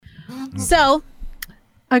So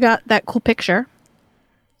I got that cool picture,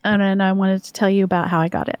 and then I wanted to tell you about how I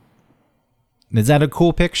got it. Is that a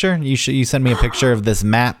cool picture? You sent me a picture of this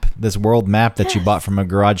map, this world map that you bought from a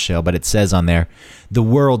garage sale, but it says on there, "The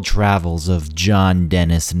World Travels of John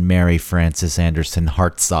Dennis and Mary Frances Anderson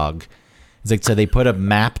Hartzog." It's like, so they put a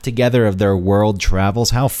map together of their world travels.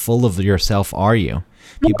 How full of yourself are you?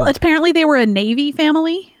 Well, apparently they were a Navy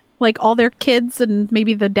family. Like all their kids and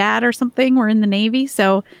maybe the dad or something were in the Navy.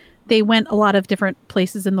 So they went a lot of different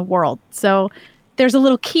places in the world. So there's a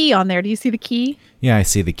little key on there. Do you see the key? Yeah, I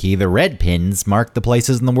see the key. The red pins mark the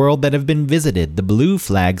places in the world that have been visited. The blue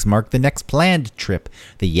flags mark the next planned trip.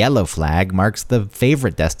 The yellow flag marks the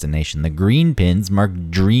favorite destination. The green pins mark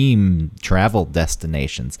dream travel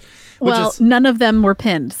destinations. Well, none of them were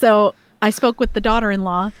pinned. So I spoke with the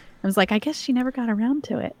daughter-in-law. I was like, I guess she never got around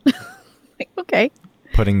to it. Like, okay.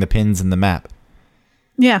 Putting the pins in the map.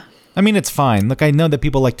 Yeah. I mean, it's fine. Look, I know that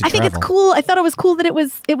people like to travel. I think it's cool. I thought it was cool that it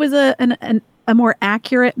was a more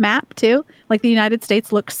accurate map too. Like the United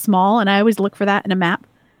States looks small, and I always look for that in a map.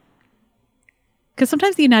 Because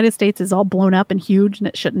sometimes the United States is all blown up and huge, and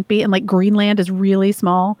it shouldn't be. And like Greenland is really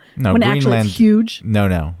small. No, when Greenland, actually it's huge.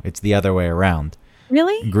 No, it's the other way around.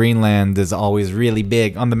 Really? Greenland is always really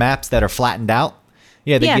big. On the maps that are flattened out,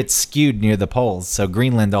 they get skewed near the poles. So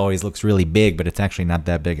Greenland always looks really big, but it's actually not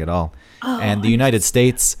that big at all. Oh, and the United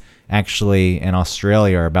States actually and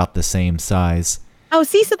Australia are about the same size. Oh,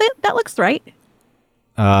 see, so that looks right.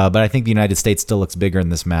 But I think the United States still looks bigger in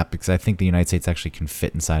this map because I think the United States actually can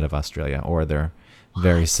fit inside of Australia, or they're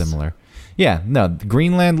very similar. Yeah, no,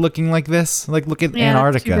 Greenland looking like this. Like, look at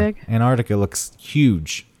Antarctica. Antarctica looks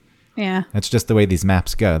huge. Yeah. That's just the way these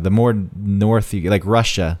maps go. The more north you get, like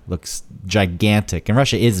Russia looks gigantic, and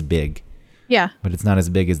Russia is big. Yeah. But it's not as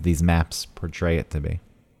big as these maps portray it to be.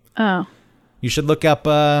 Oh. You should look up...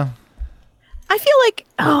 I feel like...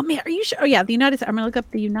 Oh, man, are you sure? Oh, yeah, the United... I'm going to look up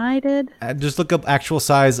the United... just look up actual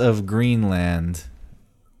size of Greenland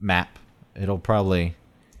map. It'll probably...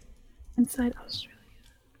 Inside Australia.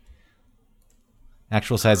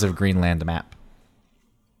 Actual size of Greenland map.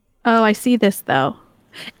 Oh, I see this, though.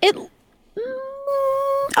 All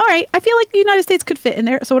right, I feel like the United States could fit in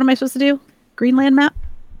there. So what am I supposed to do? Greenland map?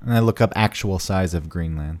 And I look up actual size of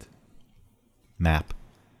Greenland map.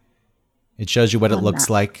 It shows you what it looks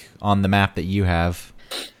like on the map that you have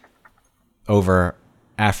over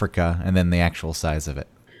Africa, and then the actual size of it.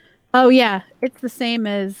 Oh, yeah. It's the same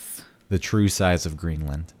as... the true size of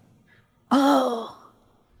Greenland. Oh.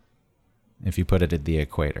 If you put it at the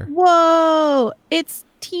equator. Whoa. It's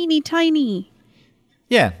teeny tiny.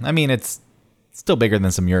 Yeah, I mean, it's still bigger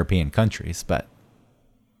than some European countries, but...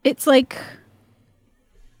 It's like...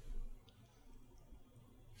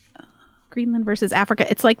 Greenland versus Africa.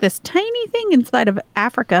 It's like this tiny thing inside of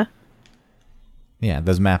Africa. Yeah,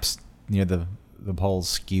 those maps near the poles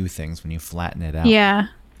skew things when you flatten it out. Yeah.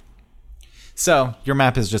 So, your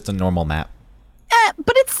map is just a normal map.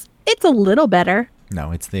 But it's a little better.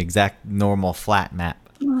 No, it's the exact normal flat map.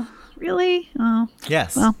 Really? Oh.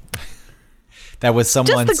 Yes. Well. That was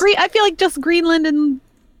someone's... I feel like just Greenland and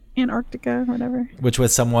Antarctica or whatever. Which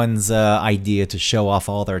was someone's idea to show off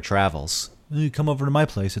all their travels. You come over to my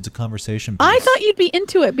place. It's a conversation piece. I thought you'd be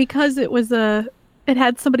into it because it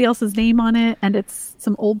had somebody else's name on it, and it's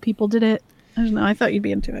some old people did it. I don't know. I thought you'd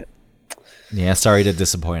be into it. Yeah, sorry to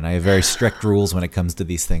disappoint. I have very strict rules when it comes to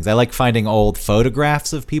these things. I like finding old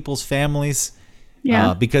photographs of people's families.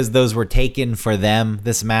 Yeah. Because those were taken for them.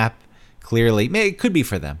 This map, clearly, it could be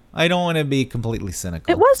for them. I don't want to be completely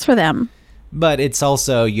cynical. It was for them. But it's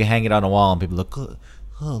also, you hang it on a wall and people look, oh,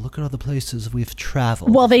 look at all the places we've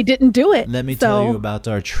traveled. Well, they didn't do it. Let me tell you about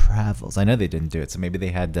our travels. I know they didn't do it, so maybe they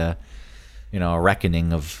had, a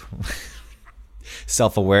reckoning of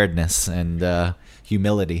self-awareness and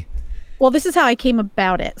humility. Well, this is how I came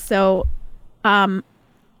about it. So I'm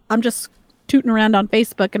just tooting around on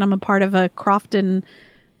Facebook, and I'm a part of a Crofton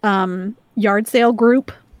yard sale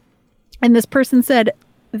group. And this person said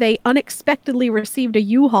they unexpectedly received a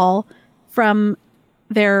U-Haul from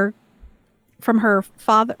her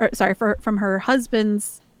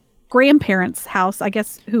husband's grandparents' house, I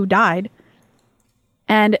guess, who died.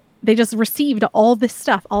 And they just received all this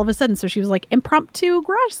stuff all of a sudden. So she was like, impromptu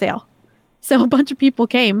garage sale. So a bunch of people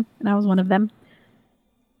came, and I was one of them.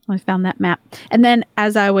 I found that map. And then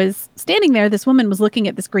as I was standing there, this woman was looking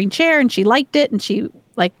at this green chair, and she liked it, and she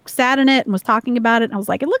like sat in it and was talking about it. And I was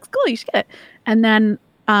like, it looks cool. You should get it. And then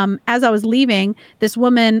as I was leaving, this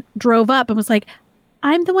woman drove up and was like,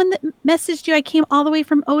 I'm the one that messaged you. I came all the way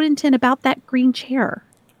from Odenton about that green chair.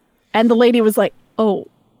 And the lady was like, oh.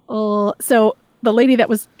 So the lady that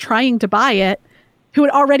was trying to buy it who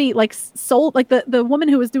had already like sold, like the woman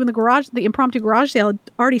who was doing the impromptu garage sale had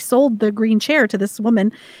already sold the green chair to this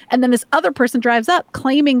woman. And then this other person drives up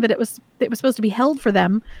claiming that it was supposed to be held for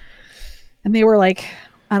them. And they were like,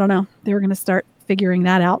 I don't know, they were going to start figuring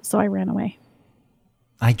that out. So I ran away.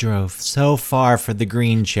 I drove so far for the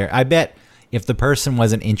green chair. I bet if the person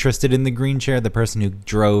wasn't interested in the green chair, the person who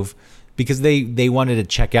drove, because they wanted to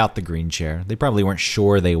check out the green chair. They probably weren't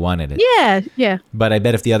sure they wanted it. Yeah, yeah. But I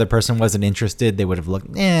bet if the other person wasn't interested, they would have looked,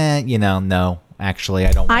 no, actually,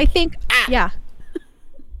 I don't want I think, yeah.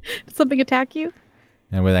 Did something attack you?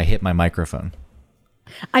 And when I hit my microphone.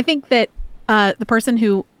 I think that the person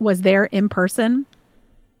who was there in person,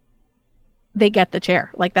 they get the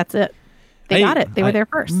chair. Like, that's it. They got it. They were there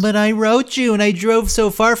first. But I wrote you, and I drove so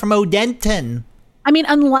far from Odenton. I mean,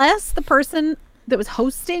 unless the person that was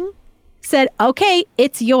hosting said, okay,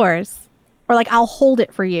 it's yours, or like, I'll hold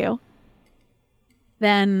it for you,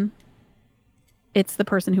 then it's the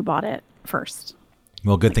person who bought it first.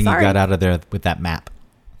 Well, good thing you got out of there with that map.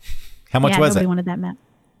 How much was it? Nobody wanted that map.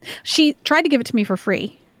 She tried to give it to me for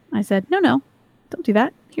free. I said, no, don't do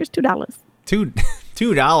that. Here's $2.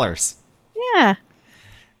 $2. Yeah.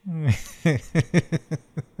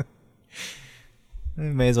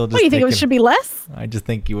 May as well just. What do you think it should be less? I just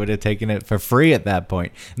think you would have taken it for free at that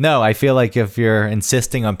point. No, I feel like if you're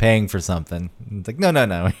insisting on paying for something, it's like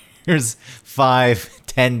no. Here's $5,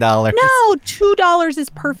 $10. No, $2 is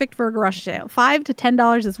perfect for a garage sale. $5 to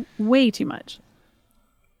 $10 is way too much.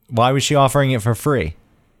 Why was she offering it for free?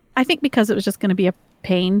 I think because it was just going to be a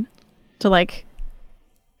pain to like.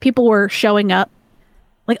 People were showing up.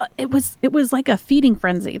 Like it was like a feeding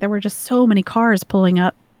frenzy. There were just so many cars pulling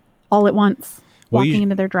up all at once, walking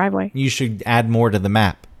into their driveway. You should add more to the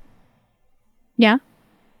map. Yeah.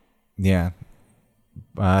 Yeah.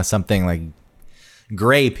 Something like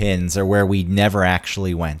gray pins are where we never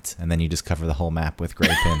actually went, and then you just cover the whole map with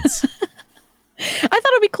gray pins. I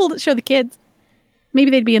thought it'd be cool to show the kids. Maybe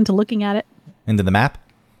they'd be into looking at it. Into the map?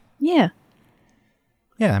 Yeah.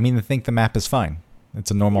 Yeah, I mean, I think the map is fine.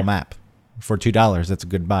 It's a normal map. For $2, that's a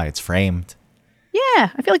good buy. It's framed. Yeah,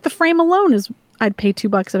 I feel like the frame alone is. I'd pay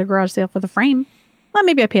 $2 at a garage sale for the frame. Well,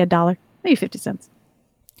 maybe I pay $1, maybe 50 cents,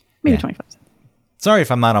 maybe 25 cents. Sorry if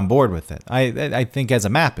I'm not on board with it. I think as a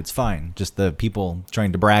map, it's fine. Just the people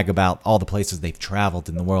trying to brag about all the places they've traveled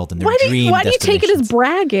in the world and their dream destinations. Why do you take it as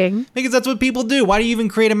bragging? Because that's what people do. Why do you even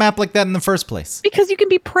create a map like that in the first place? Because you can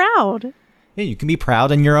be proud. Yeah, you can be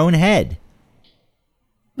proud in your own head.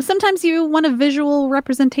 Sometimes you want a visual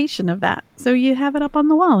representation of that. So you have it up on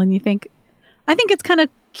the wall and you think, I think it's kind of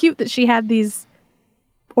cute that she had these,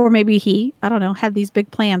 or maybe he, I don't know, had these big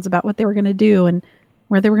plans about what they were going to do and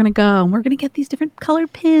where they were going to go. And we're going to get these different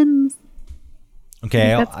colored pins.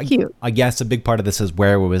 Okay. That's cute. I guess a big part of this is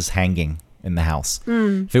where it was hanging in the house.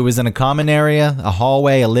 If it was in a common area, a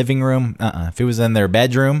hallway, a living room, If it was in their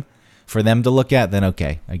bedroom, for them to look at, then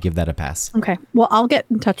okay, I give that a pass. Okay. Well, I'll get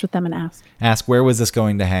in touch with them and ask. Ask, where was this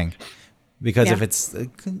going to hang? Because if it's,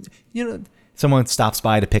 someone stops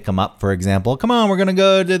by to pick them up, for example, come on, we're going to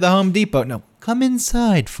go to the Home Depot. No, come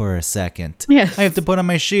inside for a second. Yes. I have to put on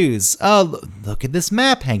my shoes. Oh, look at this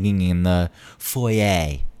map hanging in the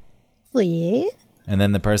foyer. Foyer? And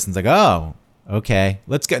then the person's like, oh, okay,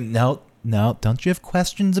 let's go. No, don't you have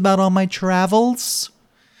questions about all my travels?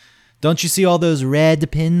 Don't you see all those red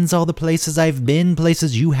pins, all the places I've been,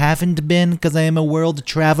 places you haven't been, because I am a world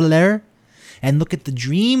traveler? And look at the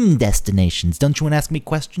dream destinations. Don't you want to ask me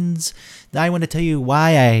questions? I want to tell you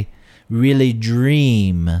why I really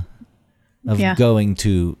dream of going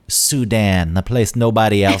to Sudan, a place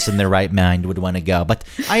nobody else in their right mind would want to go. But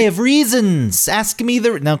I have reasons. Ask me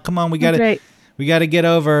Now, come on, we gotta get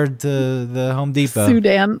over to the Home Depot.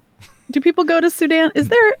 Sudan. Do people go to Sudan? Is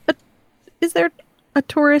there a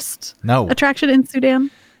tourist attraction in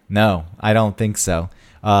Sudan? No, I don't think so.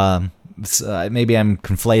 Maybe I'm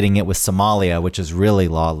conflating it with Somalia, which is really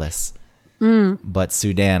lawless. But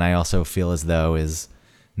Sudan, I also feel as though is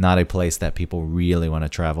not a place that people really want to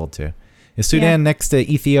travel to. Is Sudan next to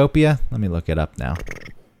Ethiopia? Let me look it up now.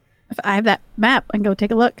 If I have that map, I can go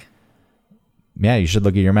take a look. Yeah, you should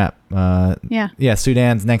look at your map. Yeah,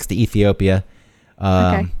 Sudan's next to Ethiopia.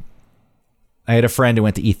 Okay. I had a friend who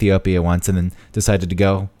went to Ethiopia once and then decided to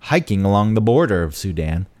go hiking along the border of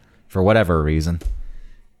Sudan for whatever reason,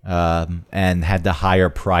 and had to hire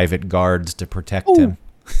private guards to protect him.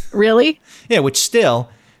 Really? Yeah, which still,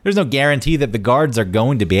 there's no guarantee that the guards are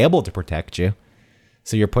going to be able to protect you.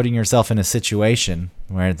 So you're putting yourself in a situation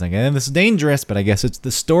where it's like, this is dangerous, but I guess it's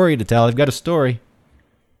the story to tell. I've got a story.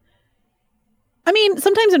 I mean,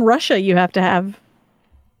 sometimes in Russia you have to have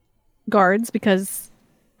guards because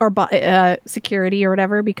or security or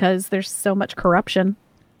whatever because there's so much corruption.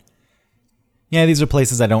 Yeah, these are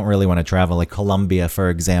places I don't really want to travel, like Colombia, for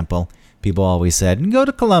example. People always said, go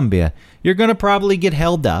to Colombia. You're going to probably get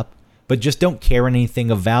held up, but just don't carry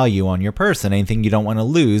anything of value on your person, anything you don't want to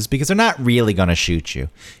lose, because they're not really going to shoot you.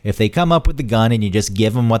 If they come up with the gun and you just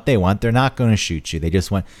give them what they want, they're not going to shoot you. They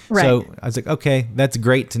just want... Right. So I was like, okay, that's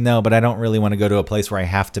great to know, but I don't really want to go to a place where I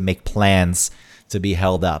have to make plans to be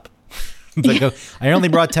held up. It's like, oh, I only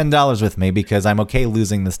brought $10 with me because I'm okay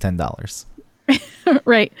losing this $10.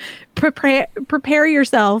 Right. Prepare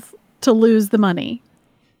yourself to lose the money.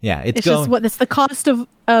 Yeah, it's the cost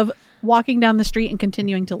of walking down the street and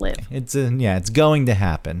continuing to live. It's going to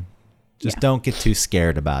happen. Just don't get too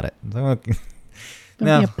scared about it. Don't be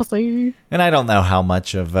a pussy. And I don't know how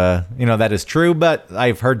much of that is true, but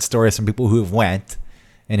I've heard stories from people who have went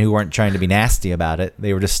and who weren't trying to be nasty about it.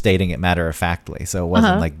 They were just stating it matter-of-factly. So it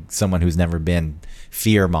wasn't like someone who's never been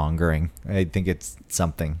fear-mongering. I think it's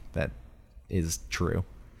something that is true.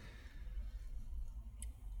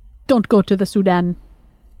 Don't go to the Sudan.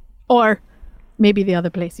 Or maybe the other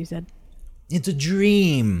place you said. It's a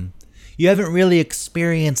dream. You haven't really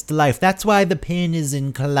experienced life. That's why the pin is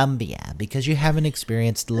in Colombia, because you haven't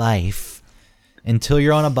experienced life until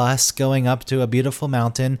you're on a bus going up to a beautiful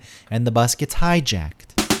mountain and the bus gets hijacked.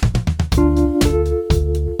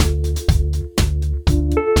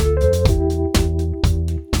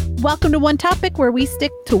 Welcome to One Topic, where we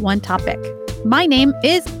stick to one topic. My name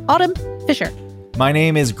is Autumn Fisher. My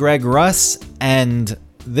name is Greg Russ, and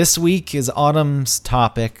this week is Autumn's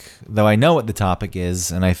topic, though I know what the topic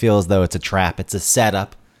is, and I feel as though it's a trap. It's a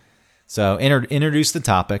setup. So introduce the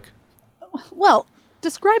topic. Well,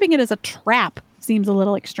 describing it as a trap seems a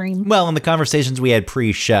little extreme. Well, in the conversations we had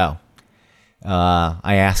pre-show,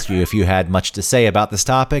 I asked you if you had much to say about this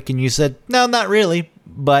topic, and you said, no, not really,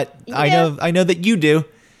 but yeah. I know that you do,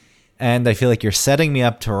 and I feel like you're setting me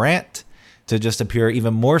up to rant, to just appear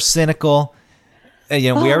even more cynical. We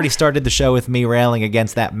already started the show with me railing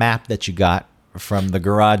against that map that you got from the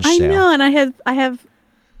garage sale. I know, and I have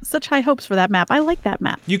such high hopes for that map. I like that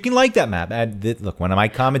map. You can like that map. Look, one of my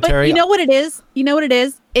commentary. But you know what it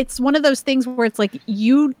is? It's one of those things where it's like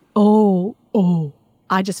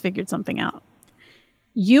I just figured something out.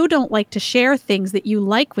 You don't like to share things that you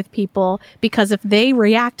like with people because if they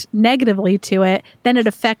react negatively to it, then it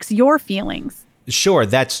affects your feelings. Sure,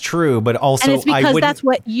 that's true, but also and it's because that's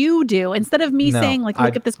what you do. Instead of me saying, like,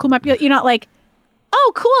 look at this cool map, you're not like,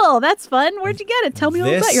 oh, cool, that's fun. Where'd you get it? Tell me all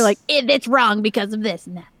about it. You're like, it's wrong because of this.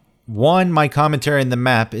 Nah. One, my commentary on the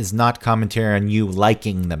map is not commentary on you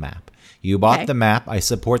liking the map. You bought the map. I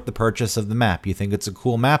support the purchase of the map. You think it's a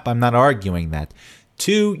cool map. I'm not arguing that.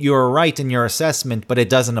 Two, you're right in your assessment, but it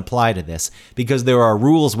doesn't apply to this because there are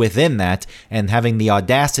rules within that, and having the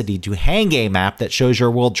audacity to hang a map that shows your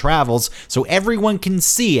world travels so everyone can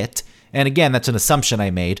see it. And again, that's an assumption I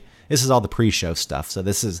made. This is all the pre-show stuff. So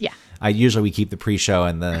this is, we keep the pre-show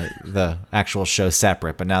and the actual show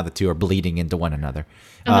separate, but now the two are bleeding into one another.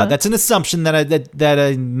 That's an assumption that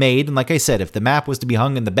I made. And like I said, if the map was to be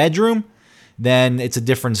hung in the bedroom, then it's a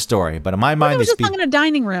different story. But in my mind, it was just hung in a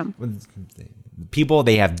dining room. People,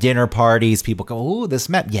 they have dinner parties. People go, oh, this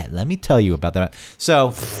map. Yeah, let me tell you about that.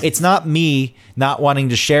 So it's not me not wanting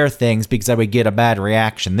to share things because I would get a bad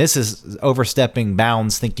reaction. This is overstepping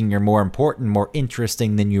bounds, thinking you're more important, more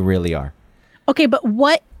interesting than you really are. Okay, but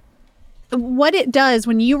what it does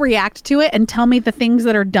when you react to it and tell me the things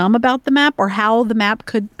that are dumb about the map or how the map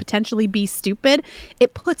could potentially be stupid,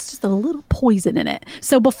 it puts just a little poison in it.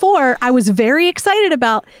 So before, I was very excited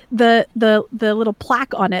about the little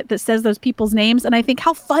plaque on it that says those people's names, and I think,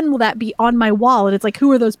 how fun will that be on my wall? And it's like, who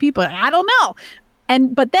are those people? And I don't know.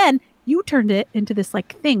 But then you turned it into this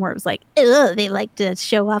like thing where it was like, oh, they like to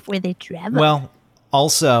show off where they travel. Well,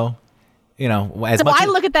 also, I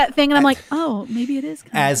look at that thing and I'm like, oh, maybe it is.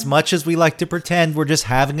 As much as we like to pretend we're just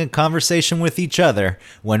having a conversation with each other,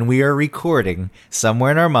 when we are recording, somewhere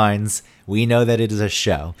in our minds, we know that it is a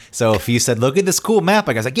show. So if you said, look at this cool map,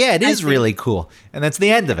 I was like, yeah, it is really cool. And that's the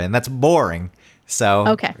end of it. And that's boring.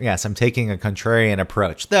 So, yes, I'm taking a contrarian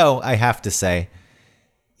approach. Though I have to say,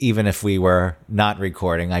 even if we were not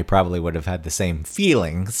recording, I probably would have had the same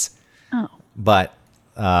feelings. Oh. But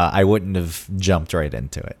I wouldn't have jumped right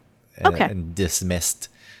into it. And dismissed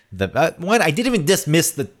the one. I didn't even dismiss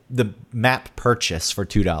the map purchase for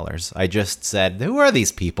 $2. I just said, who are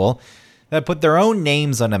these people that put their own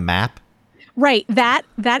names on a map? Right. That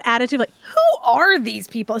attitude, like, who are these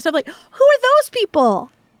people? Instead of like, who are those people?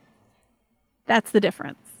 That's the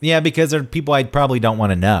difference. Yeah, because they're people I probably don't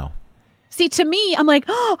want to know. See, to me, I'm like,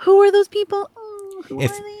 oh, who are those people? Who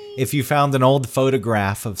if are they? if you found an old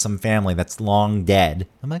photograph of some family that's long dead,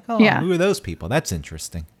 I'm like, oh, Yeah. who are those people? That's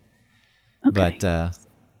interesting. Okay. But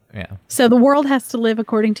yeah, So the world has to live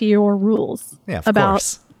according to your rules. yeah, of about,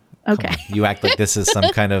 course. Okay. You act like this is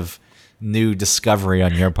some kind of new discovery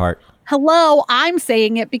on your part. Hello, I'm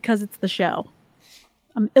saying it because it's the show.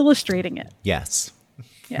 I'm illustrating it. Yes,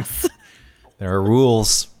 Yes. there are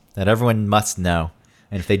rules that everyone must know,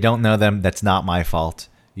 and if they don't know them, that's not my fault.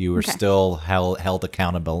 You are Okay. still held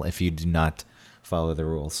accountable if you do not follow the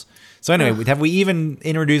rules. So anyway, have we even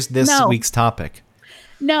introduced this No. week's topic?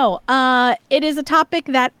 No, it is a topic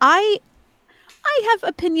that I have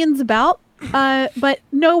opinions about, but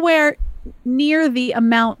nowhere near the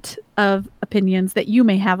amount of opinions that you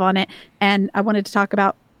may have on it. And I wanted to talk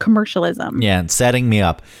about commercialism. Yeah, and setting me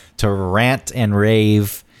up to rant and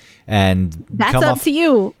rave and That's come up off, to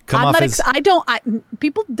you. come I'm off not. as-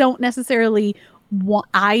 People don't necessarily want.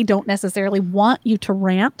 I don't necessarily want you to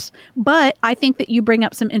rant, but I think that you bring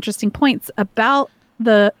up some interesting points about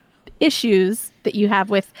the issues that you have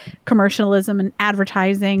with commercialism and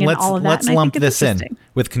advertising and all of that. Let's and I lump think it's this in interesting.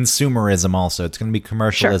 with consumerism also. It's going to be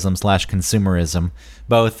commercialism / consumerism,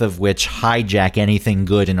 both of which hijack anything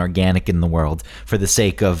good and organic in the world for the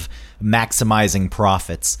sake of maximizing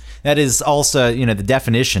profits. That is also, the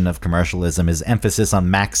definition of commercialism is emphasis on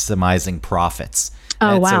maximizing profits.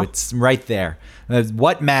 Oh, And wow. So it's right there.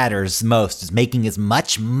 What matters most is making as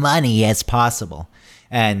much money as possible.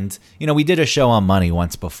 And, we did a show on money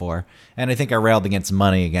once before, and I think I railed against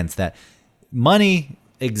money against that. Money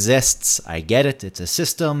exists. I get it. It's a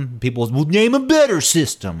system. People will name a better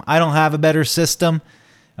system. I don't have a better system.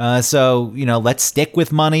 So, let's stick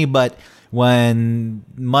with money. But when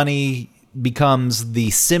money becomes the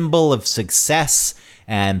symbol of success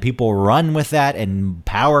and people run with that and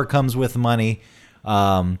power comes with money,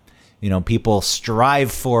 people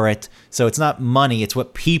strive for it. So it's not money, it's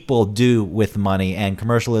what people do with money. And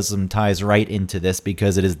commercialism ties right into this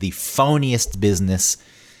because it is the phoniest business.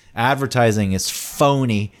 Advertising is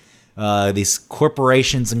phony. These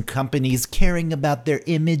corporations and companies caring about their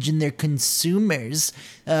image and their consumers.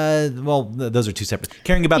 Those are two separate.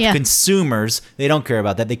 Caring about Yeah. the consumers, they don't care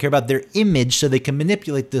about that. They care about their image so they can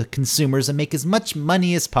manipulate the consumers and make as much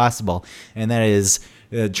money as possible. And that is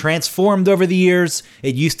transformed over the years.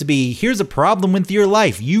 It used to be, here's a problem with your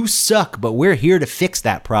life. You suck, but we're here to fix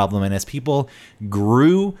that problem. And as people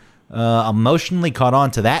grew, emotionally caught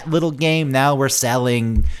on to that little game, now we're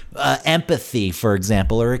selling empathy, for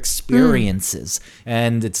example, or experiences.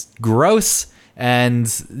 And it's gross.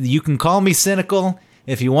 And you can call me cynical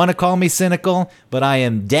if you want to call me cynical, but I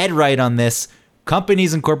am dead right on this.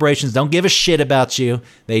 Companies and corporations don't give a shit about you.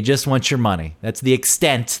 They just want your money. That's the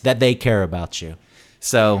extent that they care about you.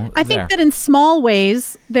 So I think that in small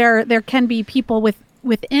ways, there can be people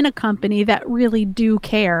within a company that really do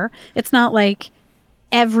care. It's not like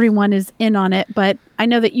everyone is in on it, but I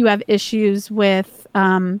know that you have issues with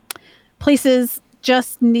places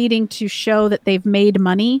just needing to show that they've made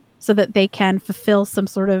money so that they can fulfill some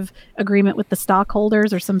sort of agreement with the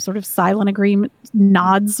stockholders or some sort of silent agreement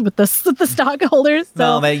nods with the stockholders.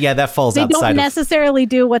 So that falls they outside don't of necessarily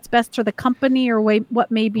do what's best for the company or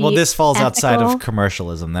what may be. Well, this falls outside ethical. of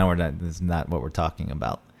commercialism. Now this is not what we're talking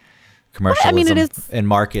about. I Commercialism mean, it is- and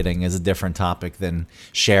marketing is a different topic than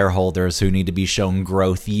shareholders who need to be shown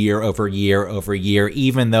growth year over year over year,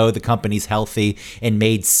 even though the company's healthy and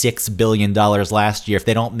made $6 billion last year. If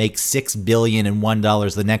they don't make $6 billion and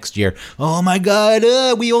 $1 the next year, oh my God,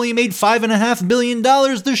 we only made $5.5 billion.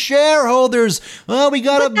 The shareholders, we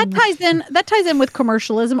gotta. But that ties in with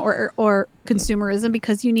commercialism or consumerism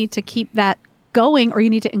because you need to keep that going or you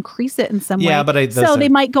need to increase it in some way. Yeah, but they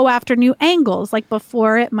might go after new angles. Like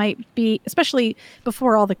before, it might be, especially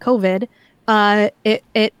before all the COVID,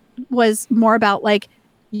 it was more about like,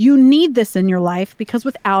 you need this in your life because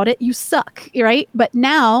without it, you suck, right? But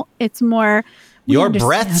now it's more, we Your understand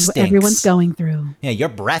breath what stinks. everyone's going through. Yeah, your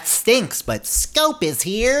breath stinks, but Scope is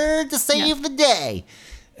here to save the day.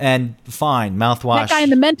 And fine, mouthwash. That guy in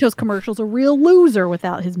the Mentos commercial's a real loser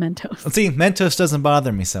without his Mentos. See, Mentos doesn't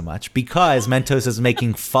bother me so much because Mentos is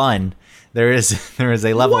making fun. There is a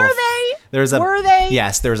level. Were of, they? There's a Were they?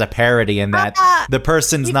 Yes, there's a parody in that the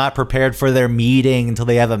person's not prepared for their meeting until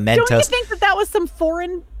they have a Mentos. Don't you think that was some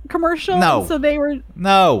foreign commercial? No. So they were.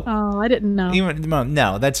 No. Oh, I didn't know.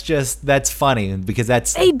 No, that's funny because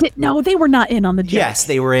that's. They did no. They were not in on the joke. Yes,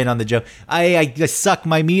 they were in on the joke. I suck.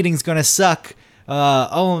 My meeting's gonna suck.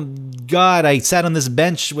 Oh God, I sat on this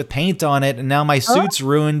bench with paint on it, and now my suit's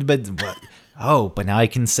ruined. But now I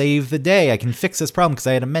can save the day. I can fix this problem because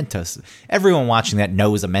I had a Mentos. Everyone watching that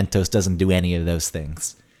knows a Mentos doesn't do any of those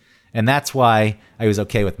things. And that's why I was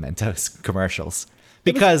okay with Mentos commercials.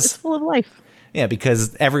 Because It's full of life. yeah,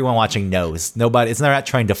 because everyone watching knows. It's not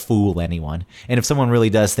trying to fool anyone. And if someone really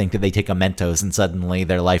does think that they take a Mentos and suddenly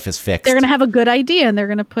their life is fixed. They're going to have a good idea, and they're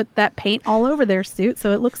going to put that paint all over their suit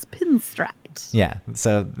so it looks pinstrapped. Yeah,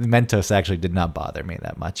 so Mentos actually did not bother me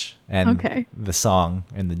that much. And the song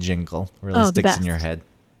and the jingle really sticks in your head.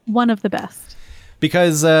 One of the best.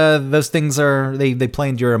 Because those things they play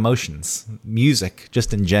into your emotions. Music,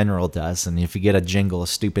 just in general, does. And if you get a jingle as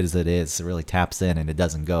stupid as it is, it really taps in and it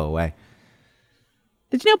doesn't go away.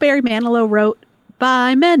 Did you know Barry Manilow wrote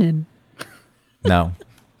By Menon? No.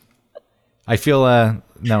 I feel, no,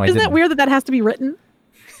 I didn't. Isn't that weird that has to be written?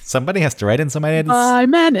 Somebody has to write it, somebody had to By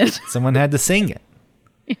Menon. someone had to sing it.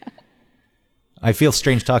 Yeah. I feel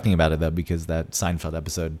strange talking about it, though, because that Seinfeld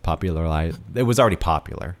episode it was already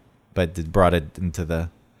popular, but it brought it into the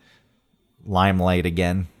limelight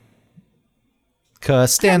again.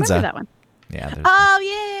 Costanza. I remember that one. Yeah. Oh,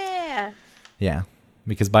 yeah. Yeah.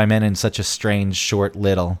 Because By Menon is such a strange, short,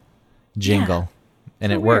 little jingle.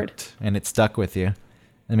 And So it weird. worked. And it stuck with you.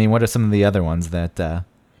 I mean, what are some of the other ones that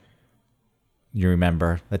you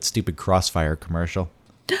remember? That stupid Crossfire commercial.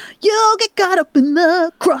 You'll get caught up in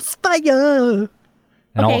the crossfire.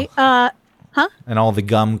 And Okay. and all the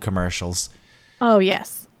gum commercials. Oh,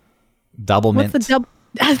 yes. Double mint. What's the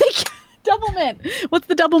I think Double Mint. What's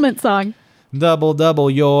the Double Mint song? Double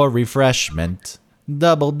your refreshment.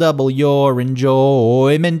 Double your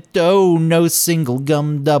enjoyment. Oh, no single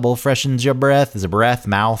gum double freshens your breath. Is it breath,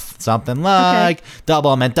 mouth, something like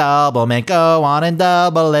double mint, go on and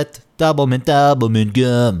double it. Double mint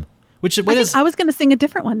gum. I was going to sing a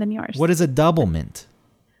different one than yours. What is a double mint?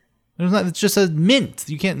 It's just a mint.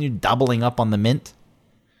 You're doubling up on the mint.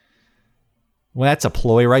 Well, that's a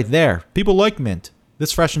ploy right there. People like mint.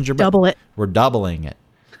 This freshens your breath. Double it. We're doubling it.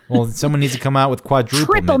 Well, someone needs to come out with quadruple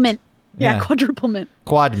Triple mint. Yeah. Quadruple mint.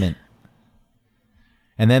 Quad mint.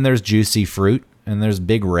 And then there's Juicy Fruit, and there's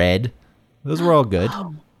Big Red. Those were all good.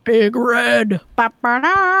 Big Red.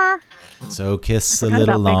 Ba-ba-da. So kiss a forgot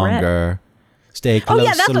little about Big Red. longer. Stay close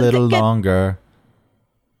that's a what little they get. longer.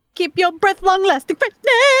 Keep your breath long-lasting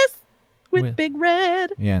freshness with With- Big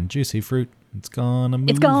Red. Yeah, and Juicy Fruit. It's gonna move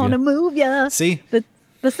It's gonna ya. move ya. See? The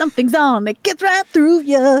something's on. It gets right through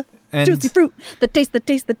ya. And- Juicy fruit. The taste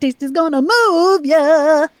is gonna move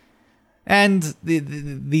ya. And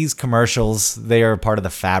these commercials, they are part of the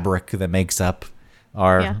fabric that makes up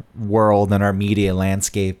our world and our media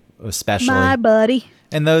landscape, especially. My buddy.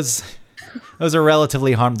 And those are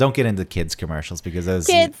relatively Don't get into kids commercials because those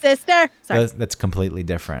Kid sister. Sorry. that's completely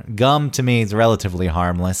different. Gum to me is relatively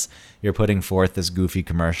harmless. You're putting forth this goofy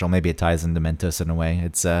commercial. Maybe it ties into Mentos in a way.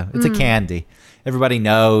 It's a candy. Everybody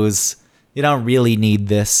knows you don't really need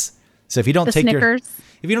this. So if you don't The take Snickers.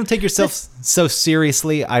 if you don't take yourself so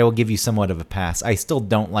seriously, I will give you somewhat of a pass. I still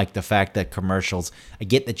don't like the fact that commercials. I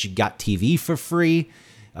get that you got TV for free.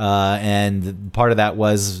 And part of that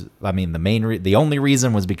was, I mean, the only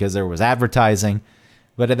reason was because there was advertising.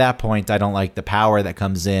 But at that point, I don't like the power that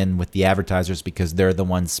comes in with the advertisers because they're the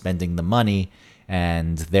ones spending the money.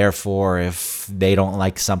 And therefore, if they don't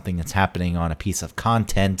like something that's happening on a piece of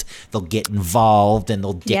content, they'll get involved and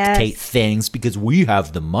they'll dictate things because we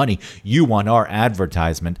have the money. You want our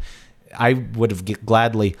advertisement. I would have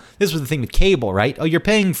gladly. This was the thing with cable, right? Oh, you're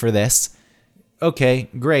paying for this. Okay,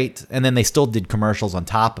 great. And then they still did commercials on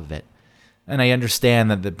top of it. And I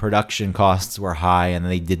understand that the production costs were high and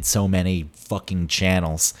they did so many fucking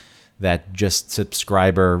channels that just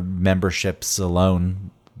subscriber memberships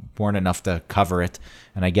alone weren't enough to cover it.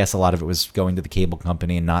 And I guess a lot of it was going to the cable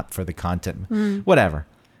company and not for the content. Whatever.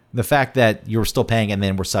 The fact that you were still paying and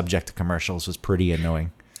then were subject to commercials was pretty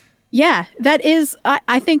annoying. Yeah, that is.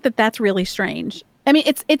 I think that's really strange. I mean,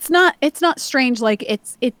 it's not strange. Like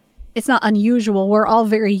it's not unusual. We're all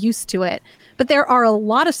very used to it. But there are a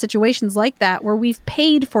lot of situations like that where we've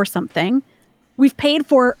paid for something, we've paid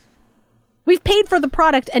for the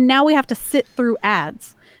product, and now we have to sit through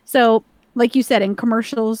ads. So, like you said, in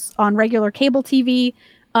commercials on regular cable TV,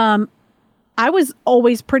 I was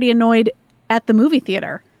always pretty annoyed at the movie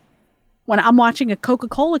theater when I'm watching a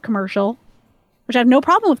Coca-Cola commercial, which I have no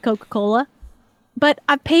problem with Coca-Cola, but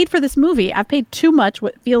I've paid for this movie. I've paid too much,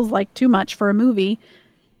 what feels like too much for a movie,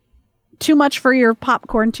 too much for your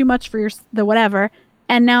popcorn, too much for the whatever,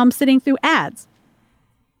 and now I'm sitting through ads.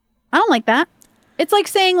 I don't like that. It's like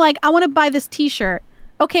saying, like, I want to buy this t-shirt.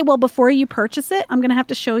 Okay, well, before you purchase it, I'm going to have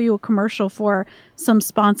to show you a commercial for some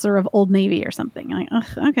sponsor of Old Navy or something. Like,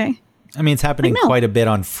 okay. I mean, it's happening Like, no. quite a bit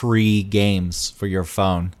on free games for your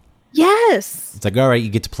phone. Yes. It's like, all right, you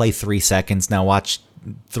get to play 3 seconds. Now watch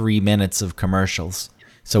 3 minutes of commercials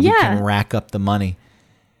so we can rack up the money.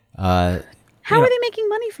 How are they making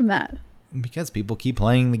money from that? Because people keep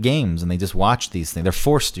playing the games and they just watch these things. They're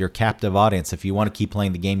forced to your captive audience. If you want to keep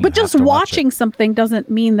playing the game, you but have just to watch watching it. something doesn't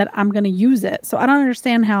mean that I'm going to use it. So I don't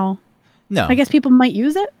understand how. No. I guess people might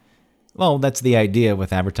use it. Well, that's the idea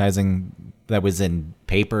with advertising that was in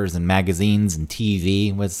papers and magazines and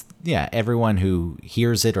TV was, everyone who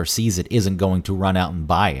hears it or sees it isn't going to run out and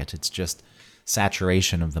buy it. It's just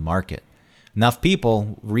saturation of the market. Enough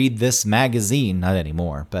people read this magazine, not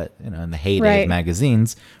anymore, but in the heyday of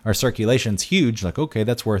magazines, our circulation's huge. Like, okay,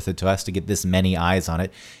 that's worth it to us to get this many eyes on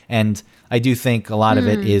it. And I do think a lot of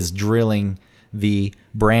it is drilling the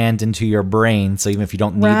brand into your brain. So even if you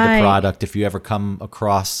don't need the product, if you ever come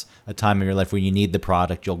across a time in your life where you need the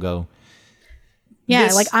product, you'll go. Yeah,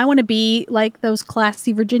 like I want to be like those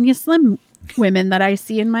classy Virginia Slim women that I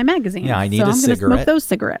see in my magazine. Yeah, I need so a I'm cigarette. Gonna smoke those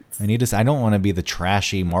cigarettes. I don't want to be the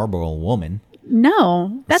trashy Marlboro woman.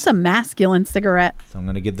 No, that's a masculine cigarette. So I'm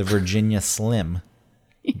going to get the Virginia Slim.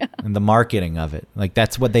 Yeah. And the marketing of it. Like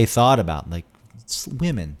that's what they thought about. Like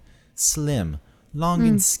women, slim, long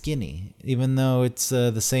and skinny, even though it's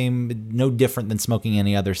the same, no different than smoking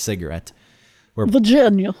any other cigarette.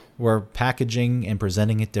 Virginia. We're packaging and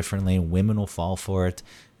presenting it differently, and women will fall for it.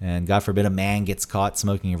 And God forbid a man gets caught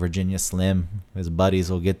smoking a Virginia Slim. His buddies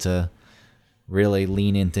will get to really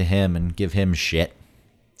lean into him and give him shit.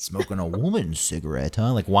 Smoking a woman's cigarette,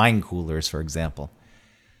 huh? Like wine coolers, for example.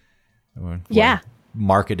 Yeah.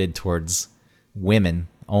 Marketed towards women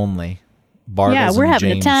only. Bartles yeah, we're and having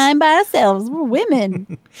James. a time by ourselves. We're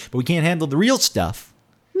women. But we can't handle the real stuff.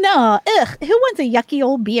 No, who wants a yucky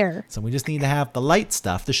old beer? So we just need to have the light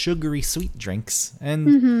stuff, the sugary sweet drinks.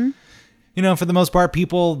 And, for the most part,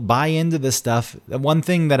 people buy into this stuff. One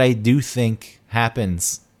thing that I do think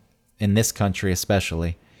happens in this country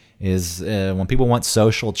especially is when people want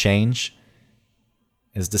social change,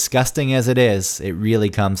 as disgusting as it is, it really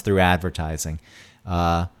comes through advertising.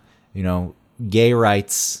 Gay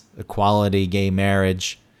rights, equality, gay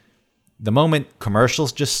marriage. The moment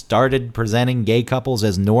commercials just started presenting gay couples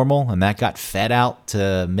as normal and that got fed out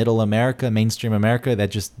to middle America, mainstream America,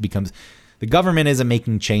 that just becomes... The government isn't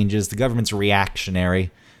making changes. The government's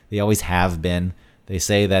reactionary. They always have been. They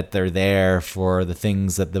say that they're there for the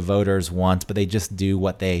things that the voters want, but they just do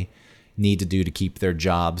what they need to do to keep their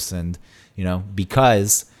jobs. And,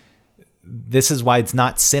 because this is why it's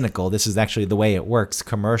not cynical. This is actually the way it works.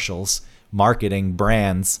 Commercials, marketing,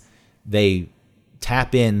 brands, they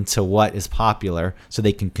tap into what is popular so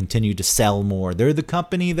they can continue to sell more. They're the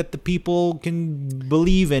company that the people can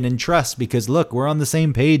believe in and trust because, look, we're on the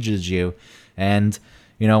same page as you. And,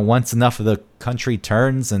 once enough of the country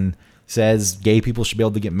turns and says gay people should be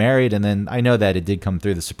able to get married, and then I know that it did come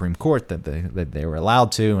through the Supreme Court that they were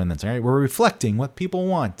allowed to, and that's all right, we're reflecting what people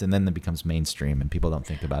want, and then it becomes mainstream and people don't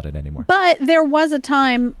think about it anymore. But there was a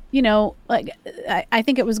time, like I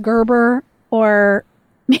think it was Gerber or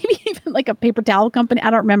maybe even like a paper towel company. I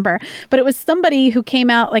don't remember. But it was somebody who came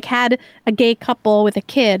out, like had a gay couple with a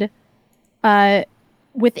kid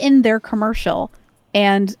within their commercial.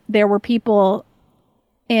 And there were people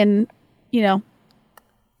in, the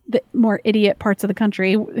more idiot parts of the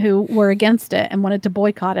country who were against it and wanted to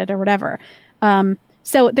boycott it or whatever.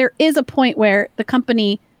 So there is a point where the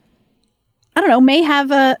company, I don't know, may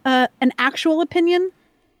have an actual opinion.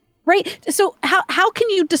 Right. So how can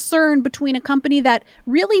you discern between a company that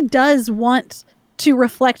really does want to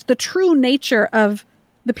reflect the true nature of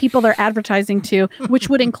the people they're advertising to, which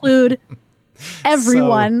would include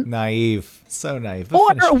everyone? So naive.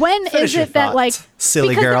 Or when is it that like silly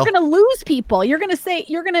because girl, they're going to lose people? You're going to say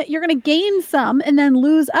you're going to gain some and then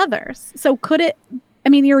lose others. So could it? I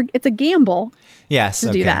mean, it's a gamble. Yes,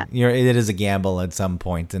 to do that. It is a gamble at some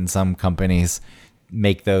point, and some companies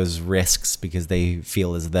make those risks because they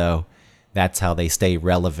feel as though that's how they stay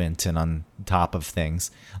relevant and on top of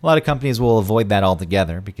things. A lot of companies will avoid that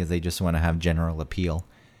altogether because they just want to have general appeal.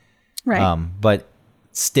 Right. But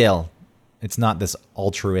still, it's not this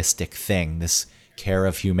altruistic thing, this care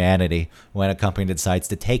of humanity. When a company decides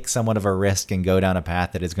to take somewhat of a risk and go down a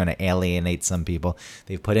path that is going to alienate some people,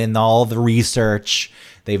 they've put in all the research,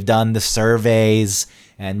 they've done the surveys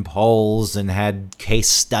and polls and had case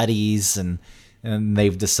studies and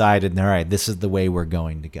they've decided, all right, this is the way we're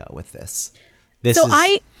going to go with this.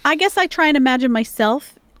 I guess I try and imagine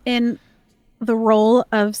myself in the role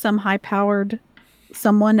of some high-powered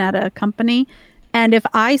someone at a company. And if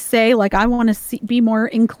I say, like, I want to be more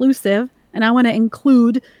inclusive and I want to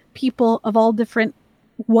include people of all different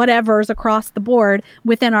whatevers across the board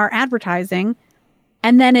within our advertising,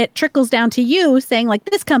 and then it trickles down to you saying, like,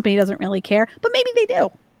 this company doesn't really care, but maybe they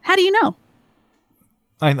do. How do you know?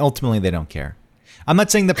 Ultimately, they don't care. I'm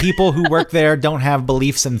not saying the people who work there don't have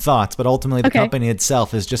beliefs and thoughts, but ultimately the Okay. company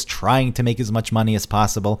itself is just trying to make as much money as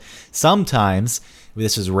possible. Sometimes,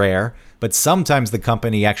 this is rare, but sometimes the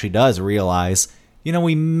company actually does realize,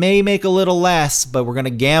 we may make a little less, but we're going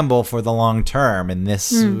to gamble for the long term, and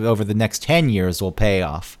this over the next 10 years will pay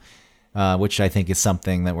off, which I think is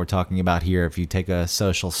something that we're talking about here. If you take a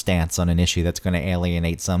social stance on an issue that's going to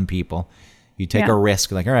alienate some people, you take a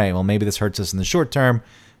risk, like, all right, well, maybe this hurts us in the short term,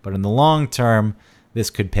 but in the long term, this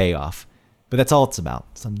could pay off. But that's all it's about.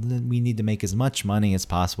 We need to make as much money as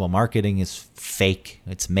possible. Marketing is fake.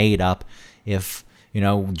 It's made up. If,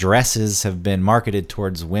 dresses have been marketed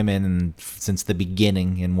towards women since the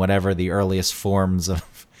beginning in whatever the earliest forms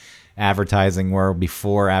of advertising were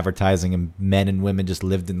before advertising, and men and women just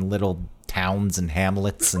lived in little towns and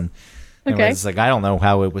hamlets, and it's like, I don't know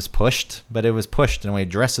how it was pushed, but it was pushed in a way.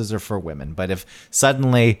 Dresses are for women. But if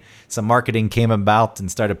suddenly some marketing came about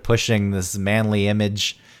and started pushing this manly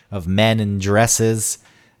image of men in dresses,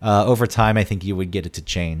 over time, I think you would get it to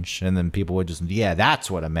change. And then people would just,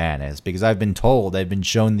 that's what a man is, because I've been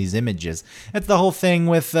shown these images. That's the whole thing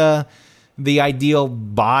with the ideal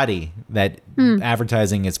body that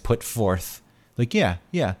advertising is put forth. Like, yeah.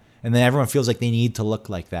 And then everyone feels like they need to look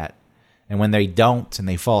like that. And when they don't and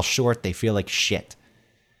they fall short, they feel like shit.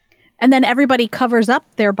 And then everybody covers up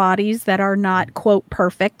their bodies that are not, quote,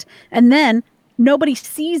 perfect. And then nobody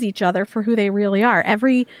sees each other for who they really are.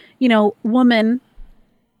 Every, woman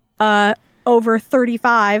over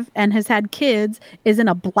 35 and has had kids is in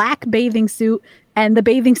a black bathing suit. And the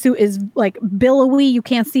bathing suit is like billowy. You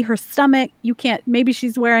can't see her stomach. Maybe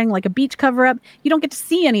she's wearing like a beach cover up. You don't get to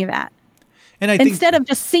see any of that. And instead of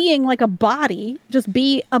just seeing like a body, just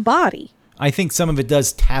be a body. I think some of it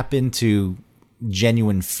does tap into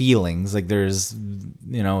genuine feelings. Like there's,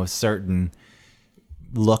 a certain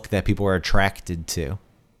look that people are attracted to.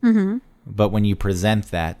 Mm-hmm. But when you present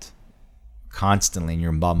that constantly and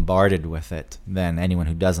you're bombarded with it, then anyone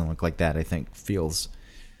who doesn't look like that, I think, feels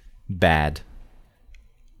bad.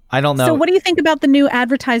 I don't know. So what do you think about the new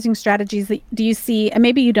advertising strategies? Do you see, and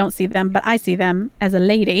maybe you don't see them, but I see them as a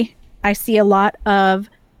lady. I see a lot of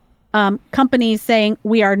companies saying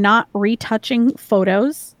we are not retouching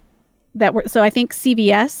photos so I think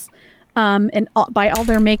CVS and by all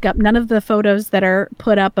their makeup, none of the photos that are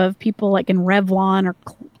put up of people like in Revlon or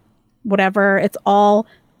whatever, it's all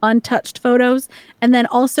untouched photos. And then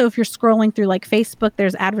also if you're scrolling through like Facebook,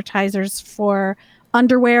 there's advertisers for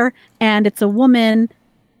underwear, and it's a woman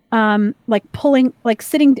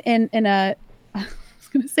sitting in a I was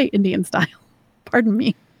going to say Indian style. Pardon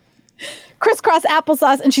me. Crisscross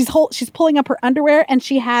applesauce, and she's pulling up her underwear, and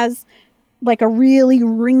she has like a really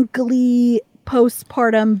wrinkly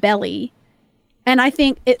postpartum belly. And I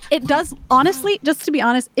think it does, honestly, just to be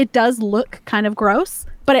honest, it does look kind of gross,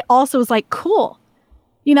 but it also is like cool.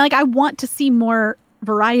 Like I want to see more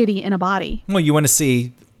variety in a body. Well, you want to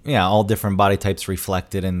see all different body types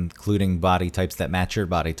reflected, including body types that match your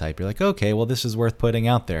body type. You're like, okay, well, this is worth putting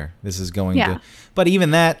out there. This is going to, but even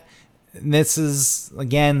that, this is,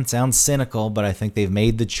 again, sounds cynical, but I think they've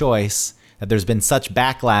made the choice that there's been such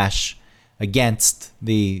backlash against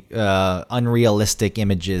the unrealistic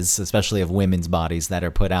images, especially of women's bodies that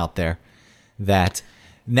are put out there, that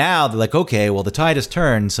now they're like, okay, well, the tide has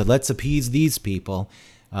turned, so let's appease these people.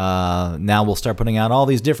 Now we'll start putting out all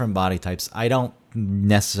these different body types. I don't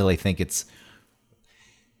necessarily think it's...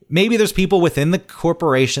 Maybe there's people within the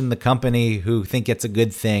corporation, the company, who think it's a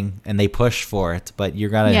good thing and they push for it, but you're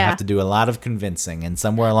gonna have to do a lot of convincing, and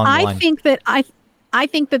somewhere along the line, I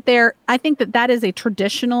think that is a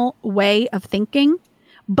traditional way of thinking,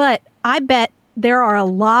 but I bet there are a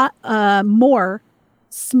lot more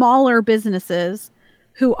smaller businesses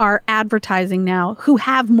who are advertising now who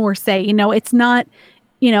have more say. It's not,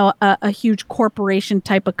 a huge corporation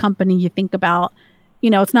type of company you think about.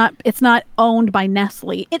 It's not owned by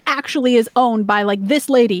Nestle. It actually is owned by like this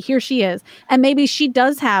lady. Here she is. And maybe she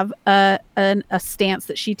does have a stance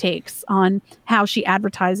that she takes on how she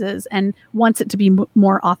advertises and wants it to be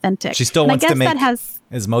more authentic. She still wants to make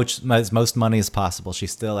as most money as possible.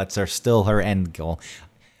 That's still her end goal.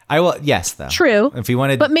 I will, yes, though. True. If you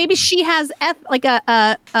wanted, but maybe she has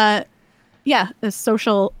a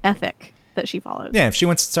social ethic that she follows. Yeah, if she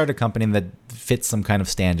wants to start a company that fits some kind of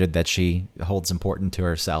standard that she holds important to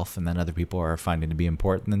herself and then other people are finding to be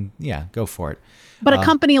important, then yeah, go for it. But a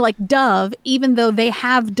company like Dove, even though they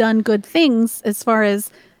have done good things as far as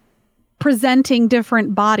presenting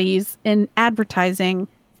different bodies in advertising,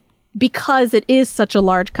 because it is such a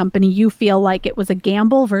large company, you feel like it was a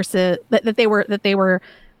gamble versus that they were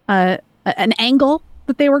an angle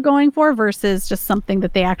that they were going for versus just something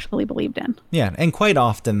that they actually believed in. Yeah, and quite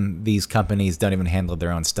often these companies don't even handle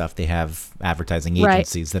their own stuff. They have advertising Right.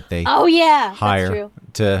 agencies that they Oh yeah, that's hire true.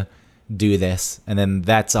 to do this, and then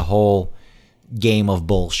that's a whole game of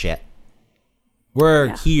bullshit. We're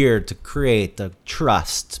Yeah. here to create the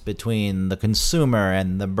trust between the consumer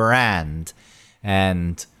and the brand,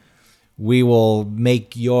 and we will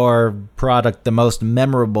make your product the most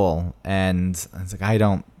memorable. And it's like, I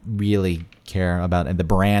don't really care about the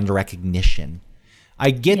brand recognition.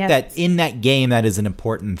 I get Yes. that in that game, that is an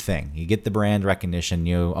important thing. You get the brand recognition,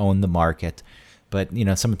 you own the market. But, you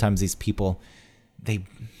know, sometimes these people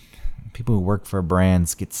who work for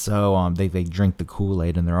brands get so they drink the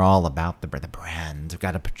Kool-Aid and they're all about the brand. We've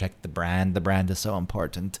got to protect the brand. The brand is so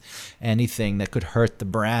important. Anything that could hurt the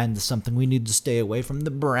brand is something we need to stay away from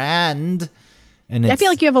the brand. And I feel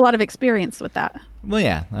like you have a lot of experience with that. well,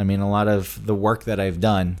 yeah. I mean, a lot of the work that I've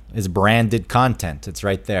done is branded content. It's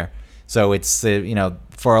right there. So it's,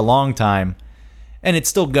 for a long time, and it's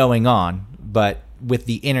still going on, but with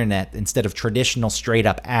the internet, instead of traditional straight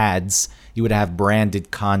up ads, you would have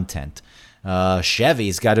branded content.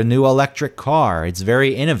 Chevy's got a new electric car. It's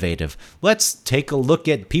very innovative. Let's take a look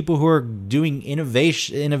at people who are doing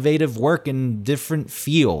innovative work in different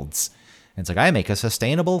fields. And it's like, I make a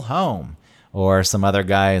sustainable home. Or some other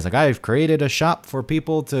guy is like, I've created a shop for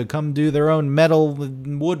people to come do their own metal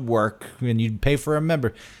woodwork, and you'd pay for a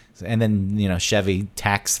member. And then, Chevy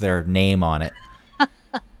tacks their name on it.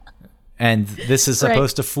 And this is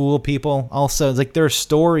supposed to fool people. Also, it's like there are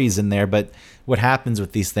stories in there, but what happens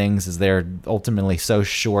with these things is they're ultimately so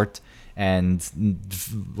short and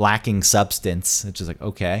lacking substance. It's just like,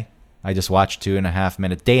 okay, I just watched 2.5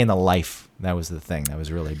 minutes. Day in the life. That was the thing. That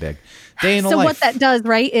was really big. Day in the life. So what that does,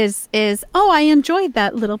 right, is oh, I enjoyed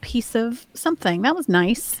that little piece of something. That was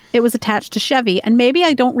nice. It was attached to Chevy, and maybe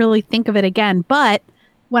I don't really think of it again. But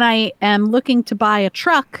when I am looking to buy a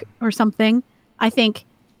truck or something, I think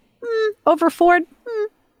over Ford.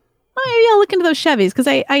 Maybe I'll look into those Chevys because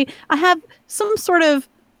I have some sort of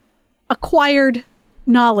acquired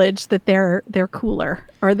knowledge that they're cooler,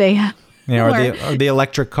 or they have. Or the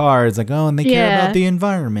electric car is like, oh, and they care about the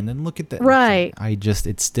environment, and look at that. Right.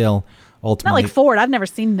 It's still Not ultimately. like Ford. I've never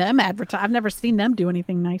seen them advertise. I've never seen them do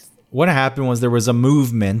anything nice. What happened was there was a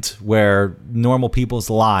movement where normal people's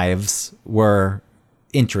lives were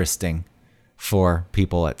interesting for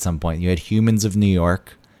people at some point. You had Humans of New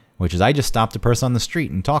York, which is I just stopped a person on the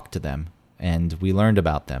street and talked to them, and we learned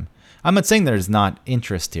about them. I'm not saying there's not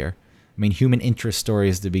interest here. I mean, human interest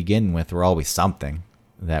stories to begin with were always something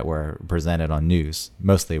that were presented on news.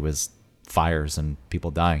 Mostly it was fires and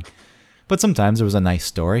people dying. But sometimes there was a nice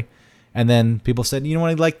story. And then people said, you know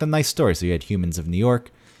what, I like the nice story. So you had Humans of New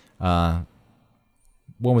York. What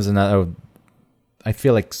was another? I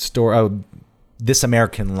feel like This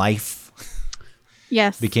American Life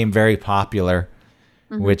Yes. became very popular,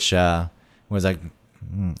 which was like,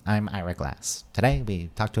 I'm Ira Glass. Today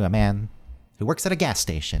we talked to a man who works at a gas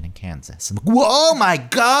station in Kansas. And, oh my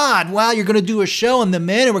God! Wow, you're gonna do a show, and the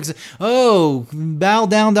man who works. Oh, bow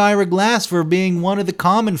down to Ira Glass for being one of the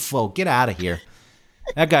common folk. Get out of here.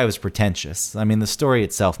 That guy was pretentious. I mean, the story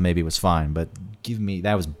itself maybe was fine, but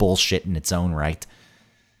that was bullshit in its own right.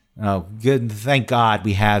 Oh, good. Thank God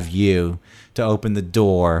we have you to open the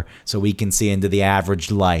door so we can see into the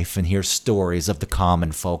average life and hear stories of the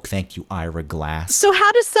common folk. Thank you, Ira Glass. So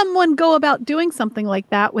how does someone go about doing something like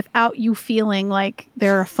that without you feeling like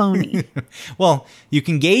they're a phony? Well, you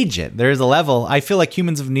can gauge it. There's a level. I feel like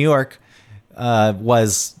Humans of New York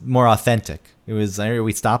was more authentic. It was,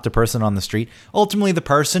 we stopped a person on the street. Ultimately, the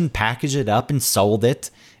person packaged it up and sold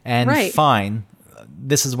it. And Right. fine.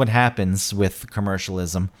 This is what happens with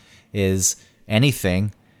commercialism, is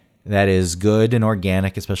anything that is good and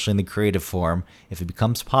organic, especially in the creative form, if it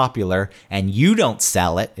becomes popular and you don't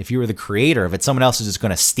sell it, if you were the creator of it, someone else is just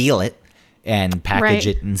going to steal it and package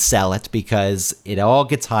Right. it and sell it, because it all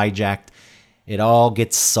gets hijacked, it all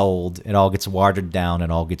gets sold, it all gets watered down, it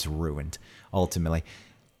all gets ruined, ultimately.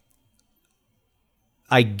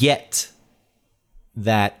 I get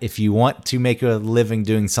that if you want to make a living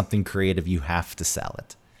doing something creative, you have to sell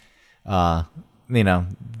it. The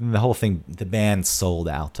whole thing, the band sold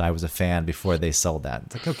out. I was a fan before they sold out.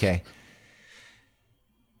 It's like, okay.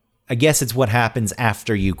 I guess it's what happens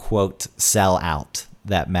after you, quote, sell out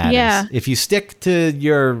that matters. Yeah. If you stick to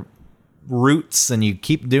your roots and you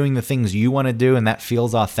keep doing the things you want to do and that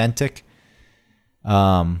feels authentic,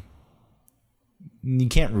 you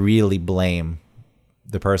can't really blame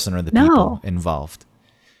the person or the people involved.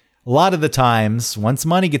 A lot of the times, once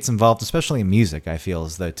money gets involved, especially in music, I feel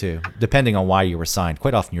as though too, depending on why you were signed.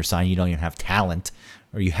 Quite often you're signed, you don't even have talent,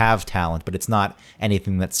 or you have talent, but it's not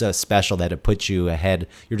anything that's so special that it puts you ahead.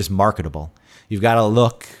 You're just marketable. You've got a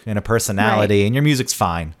look and a personality, and your music's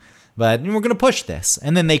fine. But we're going to push this.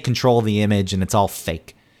 And then they control the image, and it's all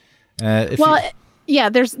fake. Yeah,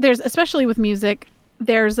 there's especially with music,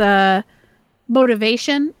 there's a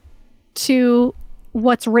motivation to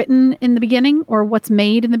what's written in the beginning or what's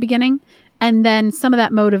made in the beginning. And then some of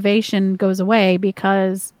that motivation goes away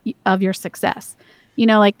because of your success. You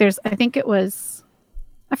know, like I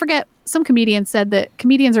forget, some comedian said that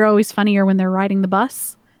comedians are always funnier when they're riding the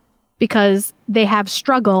bus because they have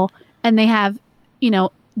struggle and they have,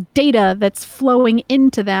 data that's flowing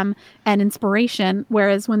into them and inspiration.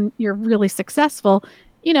 Whereas when you're really successful,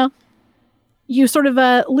 you sort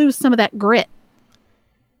of lose some of that grit.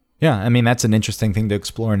 Yeah, I mean, that's an interesting thing to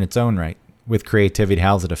explore in its own right. With creativity,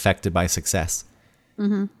 how's it affected by success?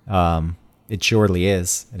 Mm-hmm. It surely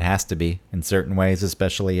is. It has to be in certain ways,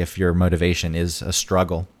 especially if your motivation is a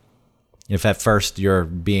struggle. If at first you're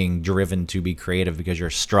being driven to be creative because you're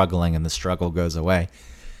struggling and the struggle goes away,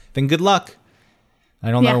 then good luck. I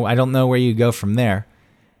don't know. I don't know where you go from there.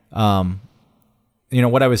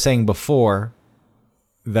 What I was saying before,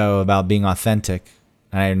 though, about being authentic.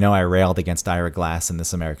 And I know I railed against Ira Glass in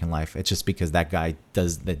This American Life. It's just because that guy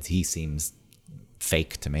he seems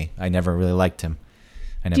fake to me. I never really liked him.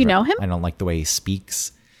 Do you know him? I don't like the way he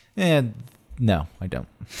speaks. No, I don't.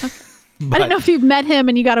 Okay. I don't know if you've met him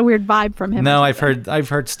and you got a weird vibe from him. No, I've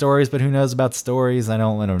heard stories, but who knows about stories? I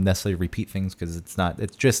don't want to necessarily repeat things because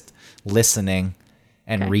it's just listening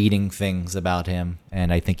and reading things about him.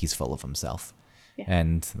 And I think he's full of himself. Yeah.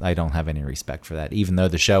 And I don't have any respect for that, even though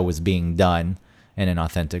the show was being done in an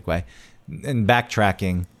authentic way. And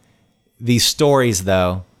backtracking, these stories,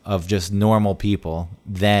 though, of just normal people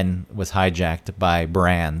then was hijacked by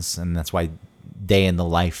brands, and that's why Day in the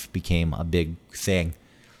Life became a big thing.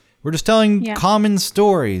 We're just telling common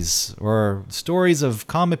stories or stories of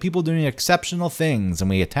common people doing exceptional things, and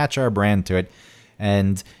we attach our brand to it.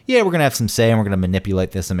 And we're going to have some say, and we're going to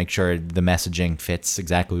manipulate this and make sure the messaging fits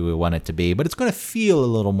exactly what we want it to be, but it's going to feel a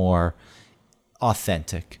little more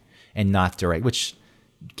authentic and not direct, which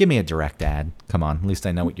give me a direct ad. Come on. At least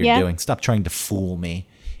I know what you're doing. Stop trying to fool me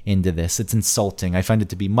into this. It's insulting. I find it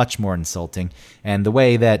to be much more insulting. And the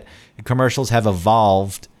way that commercials have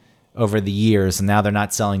evolved over the years, and now they're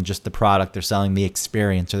not selling just the product, they're selling the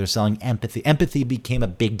experience, or they're selling empathy. Empathy became a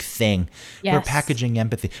big thing. Yes. We're packaging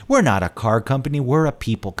empathy. We're not a car company. We're a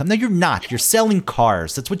people company. No, you're not. You're selling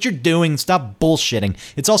cars. That's what you're doing. Stop bullshitting.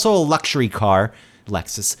 It's also a luxury car,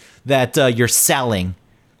 Lexus, that you're selling.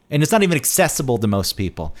 And it's not even accessible to most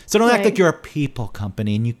people. So don't act like you're a people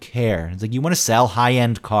company and you care. It's like you want to sell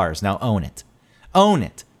high-end cars. Now own it. Own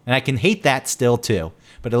it. And I can hate that still too.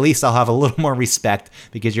 But at least I'll have a little more respect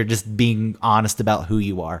because you're just being honest about who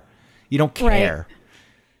you are. You don't care.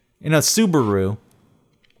 Right. Subaru,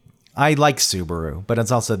 I like Subaru, but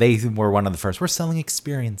it's also, they were one of the first. We're selling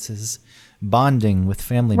experiences, bonding with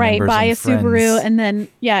family members buy and a friends. Subaru and then,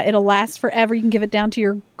 it'll last forever. You can give it down to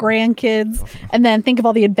your grandkids and then think of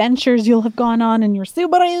all the adventures you'll have gone on in your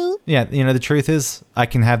Subaru. Yeah, the truth is I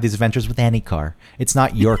can have these adventures with any car. It's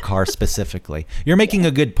not your car specifically. You're making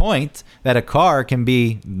a good point that a car can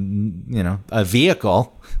be, a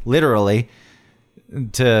vehicle, literally,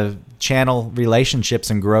 to channel relationships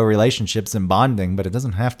and grow relationships and bonding, but it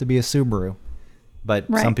doesn't have to be a Subaru. But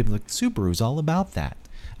some people are like, Subaru's all about that.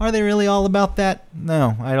 Are they really all about that?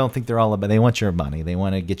 No, I don't think they're all about. They want your money. They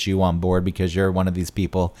want to get you on board because you're one of these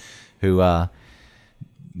people who,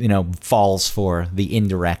 falls for the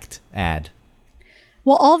indirect ad.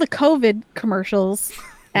 Well, all the COVID commercials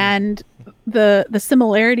and the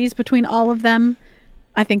similarities between all of them,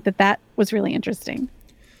 I think that was really interesting.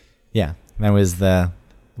 Yeah, that was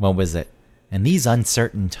what was it? In these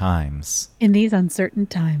uncertain times. In these uncertain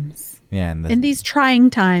times. Yeah. In these trying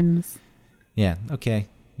times. Yeah, okay.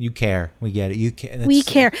 You care. We get it. You care. We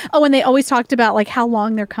care. Oh, and they always talked about like how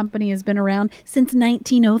long their company has been around. Since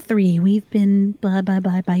 1903, we've been blah, blah,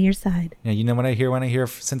 blah by your side. Yeah, you know what I hear when I hear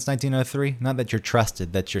since 1903? Not that you're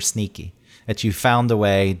trusted, that you're sneaky. That you found a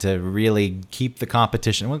way to really keep the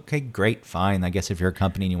competition. Okay, great, fine. I guess if you're a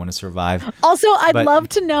company and you want to survive. Also, I'd love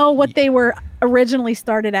to know what they were originally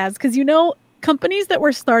started as. Because, companies that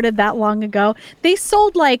were started that long ago, they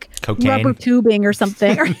sold like cocaine. Rubber tubing or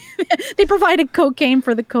something. Or they provided cocaine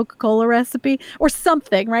for the Coca-Cola recipe or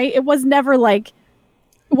something, right? It was never like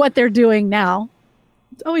what they're doing now.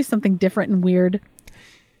 It's always something different and weird.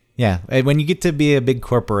 Yeah. When you get to be a big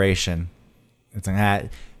corporation, it's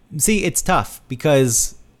like, see, it's tough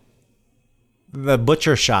because the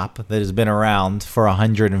butcher shop that has been around for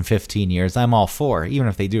 115 years, I'm all for, even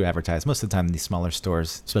if they do advertise. Most of the time, these smaller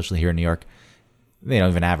stores, especially here in New York, They don't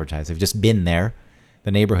even advertise. They've just been there.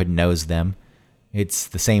 The neighborhood knows them. It's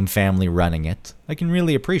the same family running it. I can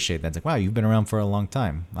really appreciate that. It's like, wow, you've been around for a long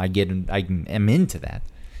time. I am into that.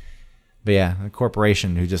 But yeah, a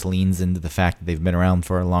corporation who just leans into the fact that they've been around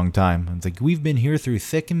for a long time. It's like, we've been here through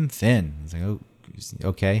thick and thin. It's like, oh,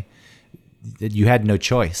 okay. You had no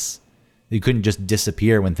choice. You couldn't just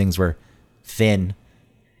disappear when things were thin.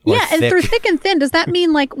 Yeah, and through thick and thin, does that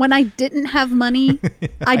mean like when I didn't have money,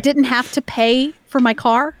 I didn't have to pay for my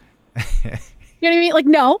car? You know what I mean? Like,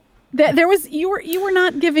 no, there was you were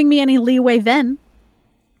not giving me any leeway then.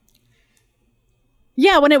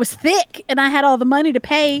 Yeah, when it was thick and I had all the money to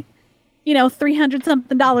pay, $300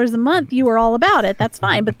 something a month, you were all about it. That's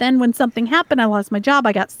fine. But then when something happened, I lost my job,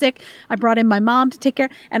 I got sick, I brought in my mom to take care,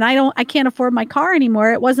 and I can't afford my car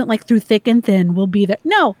anymore. It wasn't like through thick and thin, we'll be there.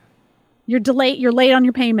 No. You're late on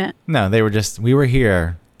your payment. No, we were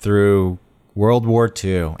here through World War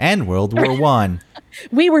II and World War I.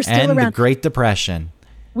 We were still and around. The Great Depression.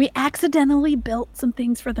 We accidentally built some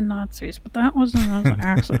things for the Nazis, but that wasn't an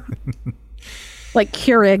accident. Like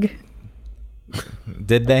Keurig.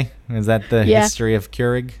 Did they? Is that the history of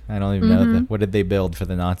Keurig? I don't even know. What did they build for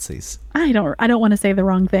the Nazis? I don't want to say the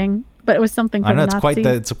wrong thing, but it was something for the Nazis.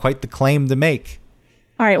 It's quite the claim to make.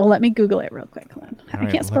 All right, well, let me Google it real quick. I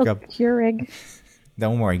can't spell Keurig.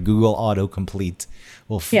 Don't worry, Google autocomplete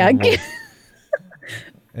will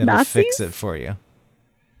it'll fix it for you.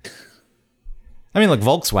 I mean, look,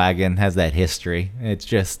 Volkswagen has that history. It's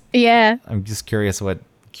just I'm just curious what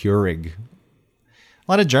Keurig.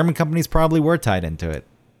 A lot of German companies probably were tied into it,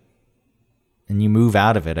 and you move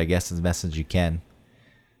out of it, I guess, as best as you can.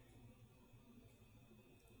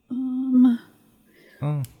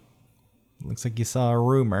 Oh. Looks like you saw a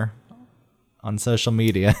rumor on social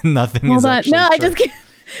media. Nothing is actually true. I just can't.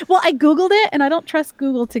 Well, I Googled it, and I don't trust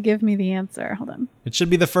Google to give me the answer. Hold on. It should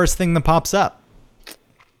be the first thing that pops up.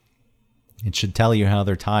 It should tell you how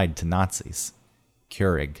they're tied to Nazis.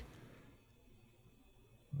 Keurig.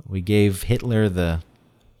 We gave Hitler the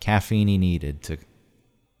caffeine he needed to...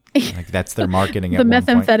 Like, that's their marketing at the one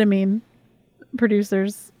point. methamphetamine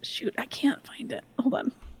producers. Shoot, I can't find it. Hold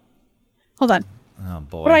on. Oh,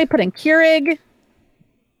 boy. What do I put in? Keurig?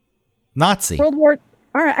 Nazi. World War...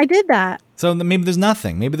 All right, I did that. So maybe there's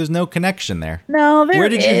nothing. Maybe there's no connection there. No, there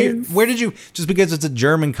is. Where did you... Just because it's a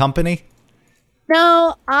German company?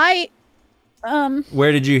 No,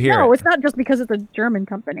 Where did you hear it? No, it's not just because it's a German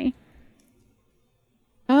company.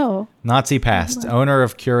 Oh. Nazi past. Owner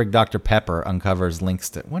of Keurig Dr. Pepper uncovers links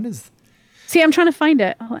to... What is... See, I'm trying to find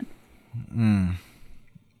it. Hold on.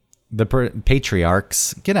 The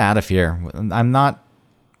patriarchs. Get out of here. I'm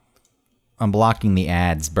blocking the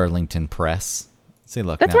ads, Burlington Press. See,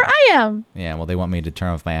 look. That's where I am. Yeah, well, they want me to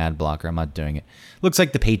turn off my ad blocker. I'm not doing it. Looks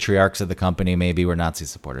like the patriarchs of the company maybe were Nazi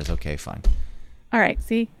supporters. Okay, fine. All right,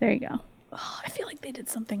 see? There you go. Oh, I feel like they did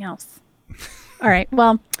something else. All right,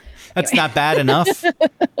 well. That's not bad enough?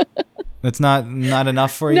 That's not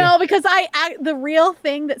enough for you? No, because the real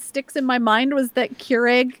thing that sticks in my mind was that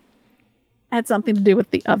Keurig had something to do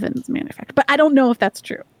with the ovens manufacturer. But I don't know if that's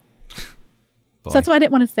true. So that's why I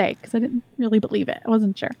didn't want to say, because I didn't really believe it. I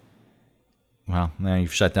wasn't sure. Well, now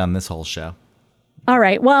you've shut down this whole show. All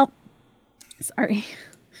right, well, sorry.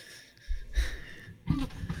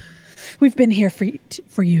 We've been here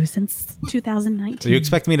for you since 2019. So you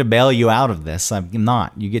expect me to bail you out of this? I'm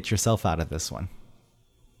not. You get yourself out of this one.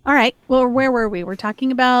 All right. Well, where were we? We're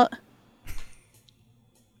talking about...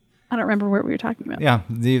 I don't remember what we were talking about. Yeah.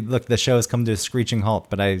 Look, the show has come to a screeching halt,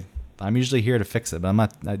 but I'm usually here to fix it. But I'm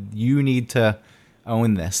not. You need to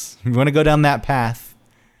own this. You want to go down that path?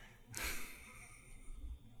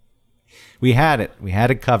 We had it. We had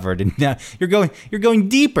it covered, and now you're going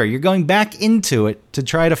deeper. You're going back into it to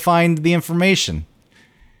try to find the information.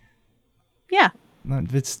 Yeah.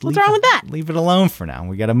 What's wrong with that? Leave it alone for now.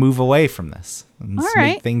 We got to move away from this. Let's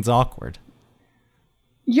make things awkward.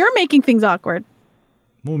 You're making things awkward.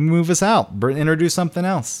 Well, move us out. Introduce something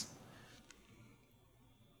else.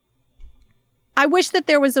 I wish that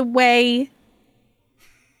there was a way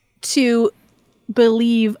to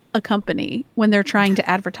believe a company when they're trying to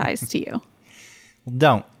advertise to you. Well,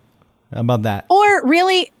 don't. How about that? Or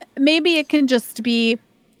really, maybe it can just be,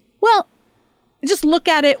 well, just look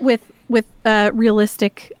at it with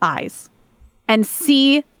realistic eyes and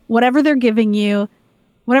see whatever they're giving you,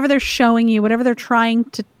 whatever they're showing you, whatever they're trying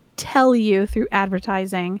to tell you through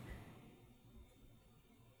advertising.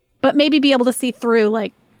 But maybe be able to see through,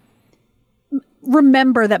 like,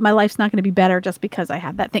 remember that my life's not going to be better just because I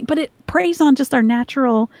have that thing. But it preys on just our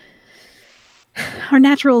natural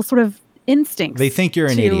sort of instincts. They think you're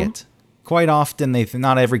an idiot. Quite often,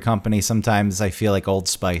 not every company. Sometimes I feel like Old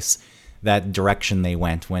Spice. that direction they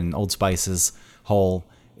went when Old Spice's whole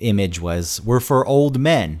image was, we're for old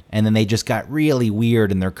men. And then they just got really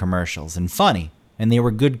weird in their commercials and funny. And they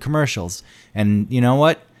were good commercials. And you know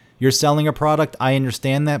what? You're selling a product. I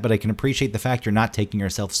understand that, but I can appreciate the fact you're not taking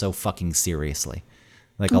yourself so fucking seriously.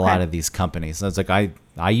 Like a lot of these companies. So it's like,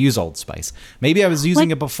 I use Old Spice. Maybe I was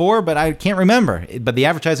using it before, but I can't remember. But the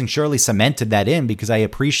advertising surely cemented that in because I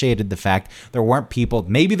appreciated the fact there weren't people.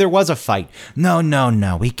 Maybe there was a fight.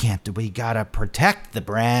 No. We can't. We got to protect the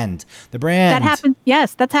brand. The brand. That happened.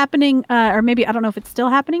 Yes, that's happening. Or maybe, I don't know if it's still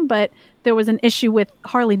happening, but there was an issue with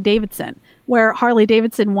Harley Davidson where Harley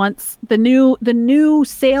Davidson wants the new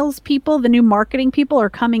salespeople, the new marketing people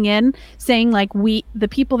are coming in saying like, the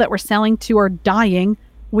people that we're selling to are dying.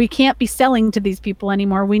 We can't be selling to these people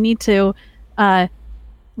anymore. We need to go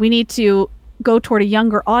toward a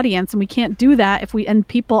younger audience, and we can't do that and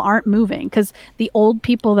people aren't moving because the old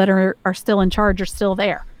people that are still in charge are still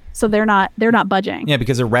there. So they're not budging. Yeah,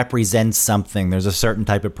 because it represents something. There's a certain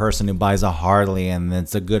type of person who buys a Harley, and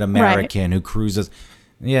it's a good American who cruises.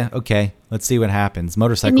 Yeah, okay. Let's see what happens.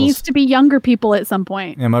 Motorcycles. It needs to be younger people at some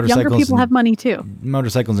point. Yeah, motorcycles. Younger people have money too.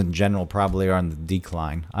 Motorcycles in general probably are on the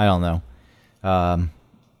decline. I don't know.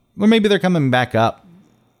 Or maybe they're coming back up.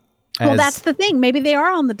 Well, that's the thing. Maybe they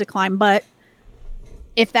are on the decline, but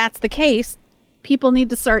if that's the case, people need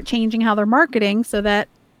to start changing how they're marketing so that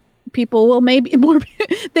people will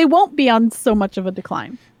they won't be on so much of a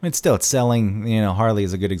decline. It's selling, Harley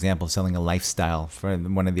is a good example of selling a lifestyle for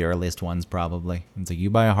one of the earliest ones, probably. It's like, you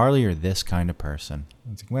buy a Harley, you're this kind of person.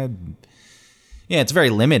 It's like, well, yeah, it's very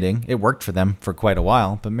limiting. It worked for them for quite a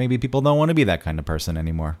while, but maybe people don't want to be that kind of person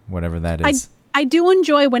anymore, whatever that is. I do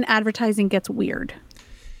enjoy when advertising gets weird.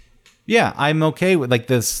 Yeah, I'm okay with like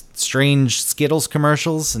this strange Skittles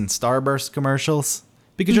commercials and Starburst commercials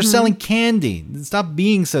because you're selling candy. Stop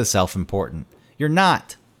being so self-important. You're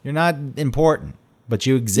not. You're not important, but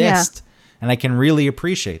you exist. Yeah. And I can really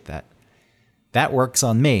appreciate that. That works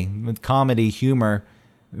on me with comedy, humor.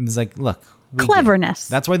 It's like, look. Cleverness.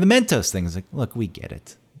 That's why the Mentos thing is like, look, we get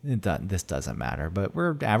it. This doesn't matter, but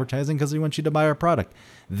we're advertising because we want you to buy our product.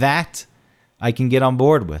 That I can get on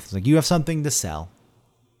board with. It's like, you have something to sell.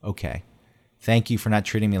 Okay. Thank you for not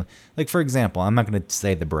treating me like, for example, I'm not going to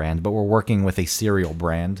say the brand, but we're working with a cereal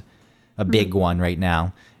brand, a big one right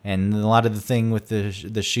now. And a lot of the thing with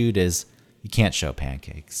the shoot is you can't show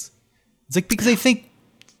pancakes. It's like, because they think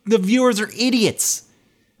the viewers are idiots.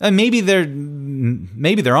 And maybe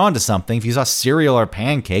they're onto something. If you saw cereal or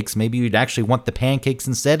pancakes, maybe you'd actually want the pancakes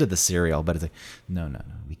instead of the cereal. But it's like, no.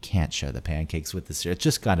 We can't show the pancakes with the cereal. It's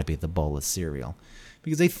just got to be the bowl of cereal.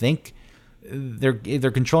 Because they think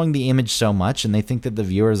they're controlling the image so much, and they think that the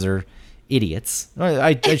viewers are idiots.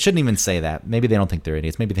 I shouldn't even say that. Maybe they don't think they're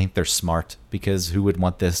idiots. Maybe they think they're smart, because who would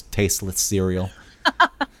want this tasteless cereal?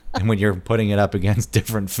 And when you're putting it up against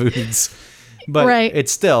different foods. But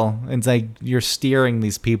it's like you're steering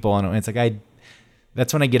these people, and it's like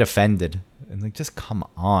that's when I get offended. And like, just come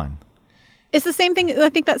on. It's the same thing. I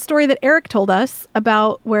think that story that Eric told us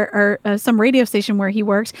about where some radio station where he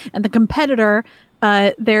worked, and the competitor,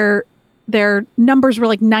 their numbers were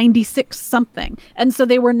like 96 something. And so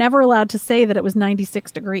they were never allowed to say that it was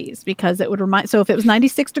 96 degrees because it would remind. So if it was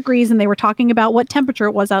 96 degrees and they were talking about what temperature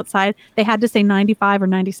it was outside, they had to say 95 or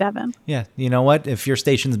 97. Yeah. You know what? If your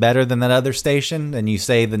station's better than that other station and you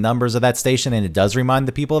say the numbers of that station and it does remind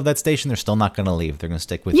the people of that station, they're still not going to leave. They're going to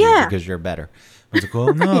stick with you because you're better. It's like,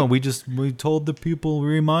 well, no, we told the people, we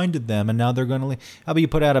reminded them, and now they're going to leave. How about you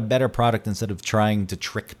put out a better product instead of trying to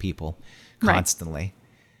trick people constantly? Right.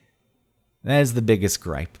 That is the biggest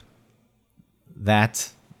gripe.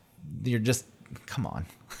 That you're just, come on,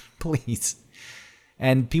 please.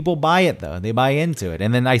 And people buy it, though. They buy into it.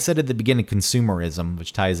 And then I said at the beginning, consumerism,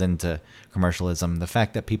 which ties into commercialism, the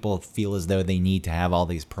fact that people feel as though they need to have all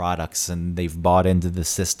these products and they've bought into the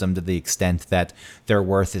system to the extent that their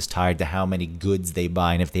worth is tied to how many goods they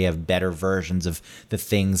buy. And if they have better versions of the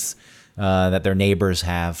things that their neighbors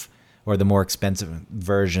have, or the more expensive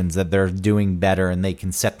versions, that they're doing better and they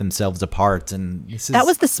can set themselves apart. And that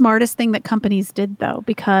was the smartest thing that companies did, though,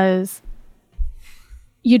 because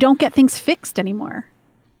you don't get things fixed anymore.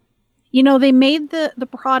 They made the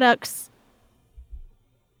products,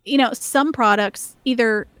 some products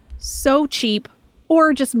either so cheap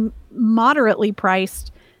or just moderately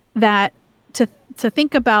priced that to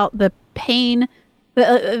think about the pain,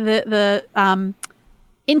 the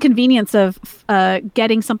inconvenience of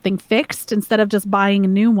getting something fixed instead of just buying a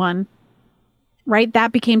new one, right?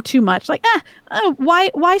 That became too much. Like,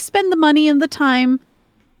 why spend the money and the time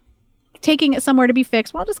taking it somewhere to be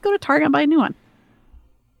fixed? Well, I'll just go to Target and buy a new one.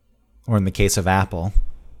 Or in the case of Apple,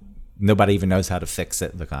 Nobody even knows how to fix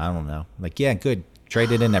it. Like, I don't know. Like, yeah, good.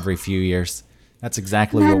 Trade it in every few years. That's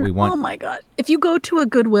exactly what we want. Oh my God. If you go to a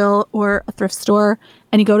Goodwill or a thrift store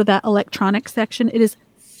and you go to that electronics section, it is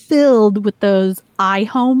filled with those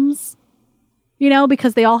iHomes,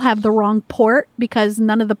 because they all have the wrong port because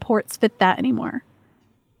none of the ports fit that anymore.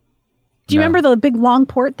 Do you remember the big long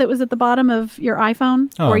port that was at the bottom of your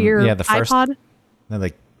iPhone or your the first, iPod?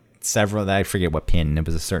 Like several, I forget what pin. It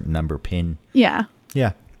was a certain number pin. Yeah.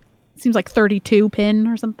 Yeah. Seems like 32 pin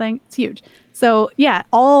or something. It's huge. So yeah,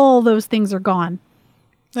 all those things are gone.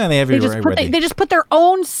 And they just put their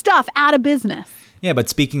own stuff out of business. Yeah, but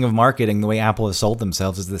speaking of marketing, the way Apple has sold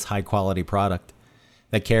themselves is this high quality product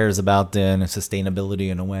that cares about sustainability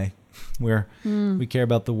in a way. Where we care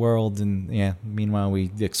about the world, and meanwhile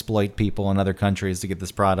we exploit people in other countries to get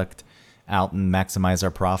this product out and maximize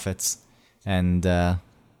our profits. And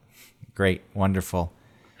great, wonderful.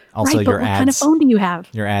 Also, right, but your what ads. kind of phone do you have?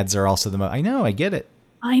 Your ads are also the most. I know, I get it.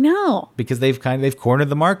 I know. Because they've cornered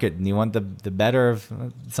the market, and you want the better of.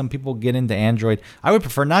 Some people get into Android. I would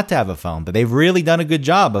prefer not to have a phone, but they've really done a good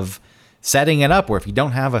job of setting it up where if you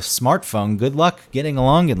don't have a smartphone, good luck getting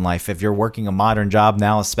along in life. If you're working a modern job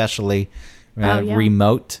now, especially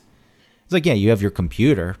remote, it's like, you have your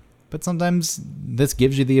computer, but sometimes this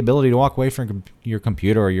gives you the ability to walk away from your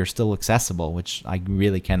computer, or you're still accessible, which I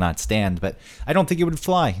really cannot stand. But I don't think it would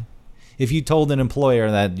fly if you told an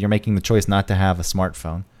employer that you're making the choice not to have a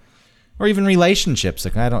smartphone, or even relationships.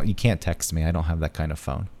 Like, you can't text me. I don't have that kind of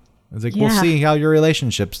phone. It's like, we'll see how your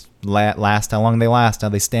relationships last, how long they last, how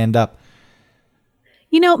they stand up.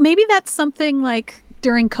 Maybe that's something like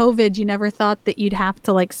during COVID, you never thought that you'd have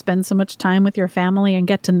to like spend so much time with your family and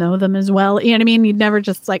get to know them as well. You know what I mean? You'd never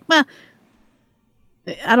just like, I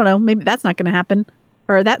don't know, maybe that's not going to happen,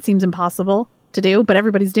 or that seems impossible to do, but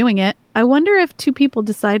everybody's doing it. I wonder if two people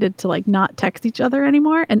decided to like not text each other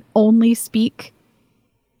anymore and only speak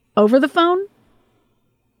over the phone.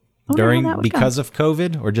 Because of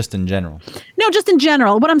COVID, or just in general? No, just in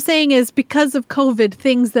general. What I'm saying is, because of COVID,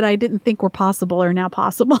 things that I didn't think were possible are now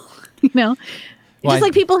possible. Just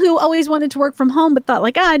like people who always wanted to work from home but thought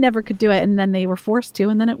like, I never could do it, and then they were forced to,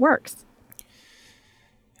 and then it works.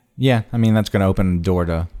 Yeah, I mean, that's going to open the door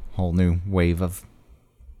to a whole new wave of.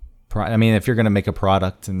 If you're going to make a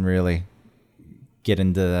product and really get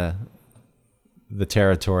into the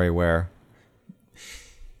territory where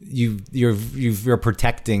you're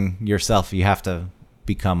protecting yourself, you have to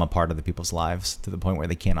become a part of the people's lives to the point where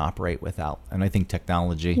they can't operate without. And I think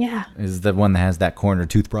technology is the one that has that corner.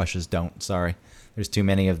 Toothbrushes don't. Sorry, there's too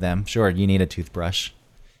many of them. Sure, you need a toothbrush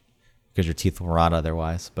because your teeth will rot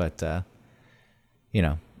otherwise, but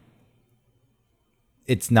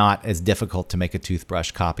it's not as difficult to make a toothbrush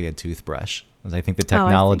copy a toothbrush. I think the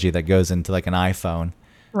technology that goes into like an iPhone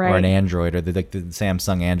or an Android, or the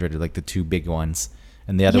Samsung Android, are like the two big ones.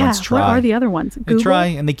 And the other ones try. What are the other ones? Google? They try,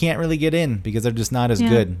 and they can't really get in because they're just not as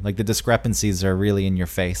good. Like, the discrepancies are really in your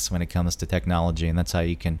face when it comes to technology, and that's how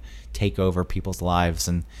you can take over people's lives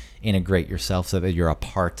and integrate yourself so that you're a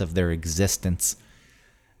part of their existence.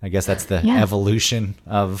 I guess that's the evolution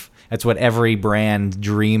of. That's what every brand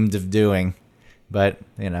dreamed of doing, but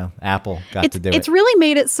Apple got to do it. It's really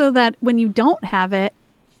made it so that when you don't have it,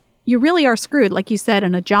 you really are screwed, like you said,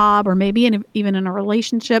 in a job, or maybe even in a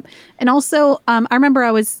relationship. And also, I remember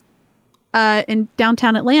I was in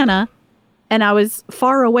downtown Atlanta, and I was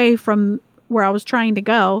far away from where I was trying to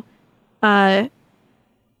go. And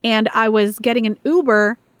I was getting an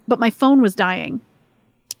Uber, but my phone was dying.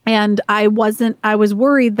 And I was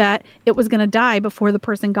worried that it was going to die before the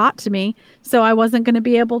person got to me. So I wasn't going to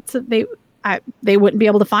be able to, they wouldn't be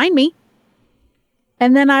able to find me.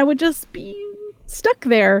 And then I would just be stuck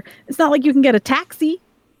there. It's not like you can get a taxi,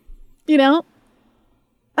 I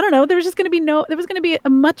don't know. There was going to be a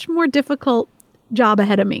much more difficult job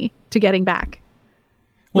ahead of me to getting back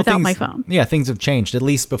without my phone. Yeah, things have changed. At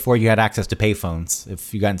least before, you had access to payphones.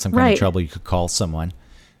 If you got in some kind of trouble, you could call someone.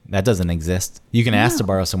 That doesn't exist. You can ask to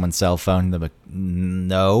borrow someone's cell phone. They're like,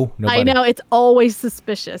 no. Nobody. I know. It's always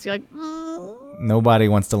suspicious. You're like, Nobody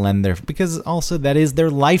wants to lend because also that is their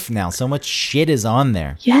life now. So much shit is on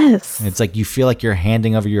there. Yes. It's like you feel like you're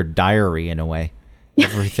handing over your diary in a way.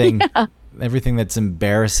 Everything everything that's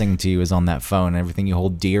embarrassing to you is on that phone. Everything you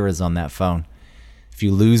hold dear is on that phone. If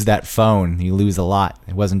you lose that phone, you lose a lot.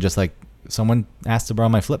 It wasn't just like someone asked to borrow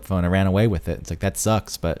my flip phone. I ran away with it. It's like, that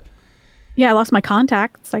sucks, but... Yeah, I lost my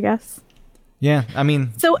contacts, I guess. Yeah, I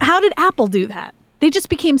mean... So how did Apple do that? They just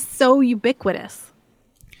became so ubiquitous.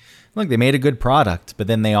 Look, they made a good product, but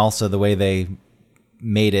then they also, the way they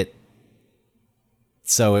made it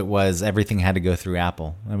So it was everything had to go through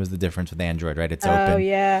Apple. That was the difference with Android, right? It's open. Oh,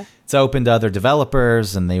 yeah. It's open to other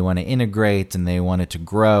developers, and they want to integrate, and they want it to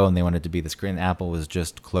grow, and they want it to be the screen. Apple was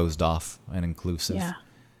just closed off and inclusive. Yeah.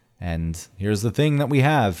 And here's the thing that we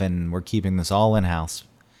have, and we're keeping this all in-house.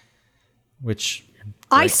 Which...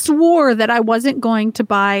 I swore that I wasn't going to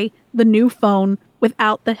buy the new phone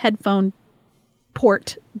without the headphone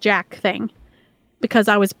port jack thing because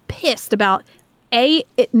I was pissed about A,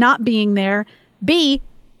 it not being there, B,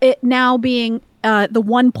 it now being the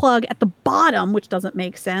one plug at the bottom, which doesn't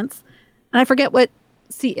make sense. And I forget what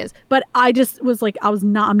C is, but I just was like,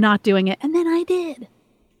 I'm not doing it. And then I did.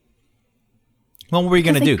 Well, what were you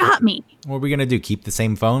going to do? Got me. What were we going to do? Keep the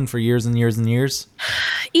same phone for years and years and years?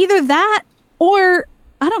 Either that or...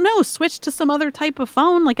 I don't know, switch to some other type of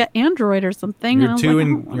phone, like an Android or something. You're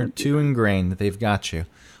too ingrained. They've got you.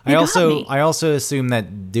 I also assume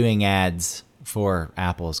that doing ads for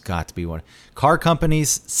Apple's got to be one. Car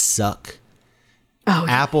companies suck. Oh,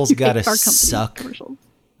 Apple's got to car suck.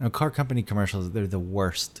 No, car company commercials, they're the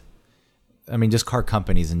worst. I mean, just car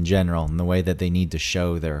companies in general and the way that they need to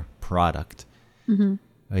show their product. Mm-hmm.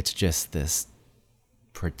 It's just this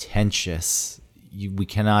pretentious, we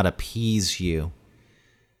cannot appease you.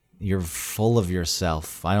 You're full of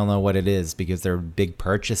yourself. I don't know what it is because they're big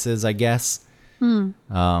purchases, I guess. Car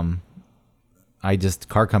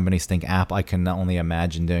companies think Apple. I can only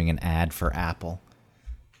imagine doing an ad for Apple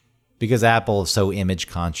because Apple is so image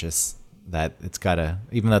conscious that it's got to,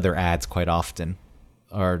 even though their ads quite often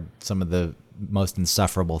are some of the most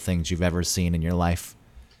insufferable things you've ever seen in your life.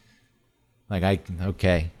 Like, I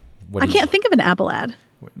can't think of an Apple ad.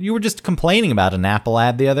 You were just complaining about an Apple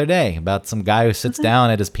ad the other day about some guy who sits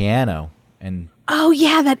down at his piano and... Oh,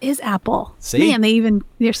 yeah, that is Apple. See? Man,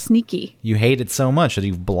 they're sneaky. You hate it so much that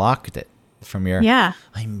you've blocked it from your... Yeah.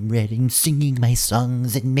 I'm reading, singing my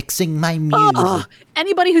songs and mixing my music. Oh,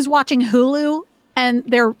 anybody who's watching Hulu and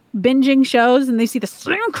they're binging shows and they see the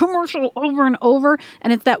same commercial over and over,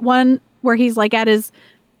 and it's that one where he's at his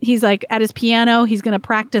piano, he's going to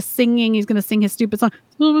practice singing, he's going to sing his stupid song.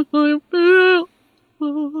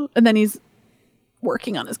 And then he's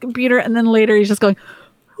working on his computer, and then later he's just going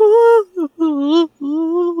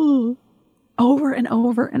over and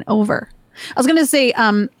over and over. I was going to say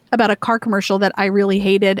about a car commercial that I really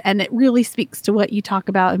hated, and it really speaks to what you talk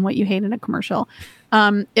about and what you hate in a commercial.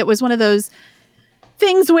 It was one of those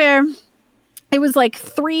things where it was like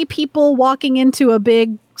three people walking into a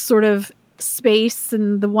big sort of space,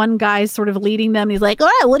 and the one guy's sort of leading them. He's like, all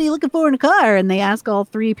right, what are you looking for in a car? And they ask all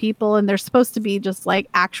three people, and they're supposed to be just like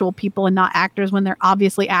actual people and not actors when they're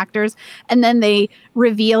obviously actors. And then they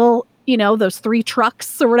reveal, those three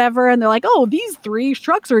trucks or whatever. And they're like, oh, these three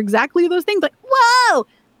trucks are exactly those things. Like, whoa.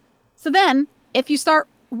 So then if you start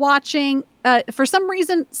watching, for some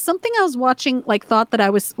reason, something I was watching, thought that I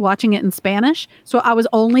was watching it in Spanish. So I was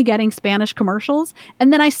only getting Spanish commercials.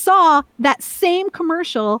 And then I saw that same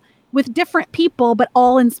commercial with different people, but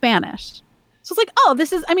all in Spanish. So it's like, oh,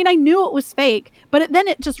 I knew it was fake, but then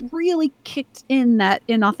it just really kicked in that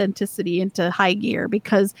inauthenticity into high gear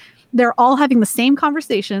because they're all having the same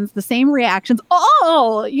conversations, the same reactions,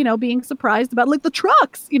 all, being surprised about the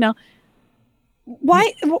trucks,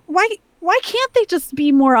 Why can't they just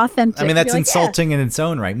be more authentic? I mean, that's insulting in its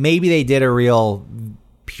own right. Maybe they did a real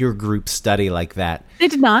peer group study like that. They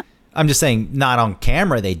did not. I'm just saying, not on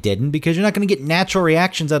camera they didn't, because you're not going to get natural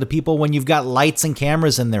reactions out of people when you've got lights and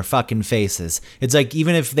cameras in their fucking faces. It's like,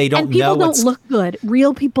 even if they don't know what's... people don't look good.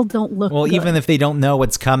 Real people don't look good. Well, even if they don't know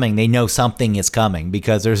what's coming, they know something is coming,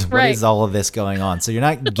 because there's what is all of this going on? So you're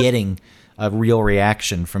not getting a real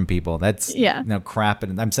reaction from people. That's crap.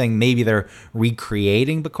 And I'm saying maybe they're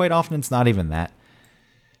recreating, but quite often it's not even that.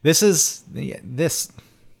 This.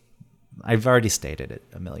 I've already stated it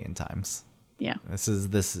a million times. Yeah.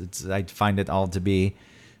 I find it all to be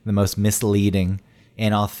the most misleading,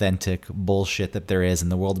 inauthentic bullshit that there is,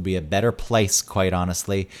 and the world would be a better place, quite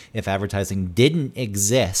honestly, if advertising didn't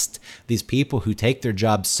exist. These people who take their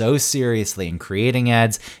job so seriously in creating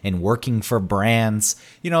ads and working for brands.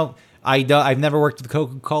 I've never worked with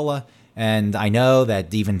Coca-Cola, and I know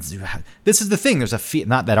that even this is the thing. There's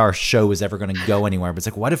not that our show is ever going to go anywhere, but it's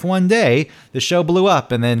like, what if one day the show blew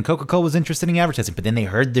up and then Coca-Cola was interested in advertising, but then they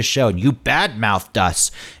heard this show and you badmouthed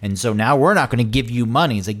us, and so now we're not going to give you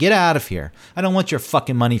money. It's like, get out of here. I don't want your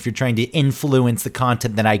fucking money if you're trying to influence the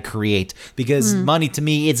content that I create, because money to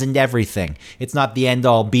me isn't everything. It's not the end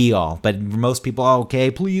all be all. But most people are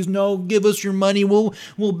okay. Please, no, give us your money. We'll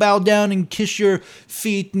bow down and kiss your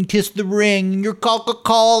feet and kiss the ring and your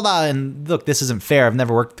Coca-Cola. And look, this isn't fair. I've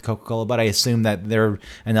never worked with Coca-Cola, but I assume that they're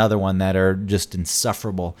another one that are just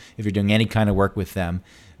insufferable if you're doing any kind of work with them.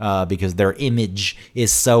 because their image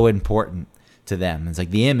is so important to them. It's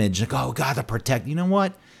like the image, like, oh, gotta protect. You know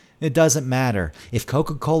what? It doesn't matter. If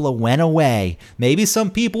Coca-Cola went away, maybe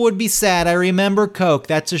some people would be sad. I remember Coke.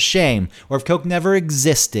 That's a shame. Or if Coke never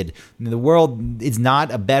existed, the world is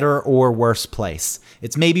not a better or worse place.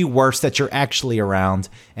 It's maybe worse that you're actually around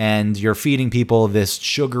and you're feeding people this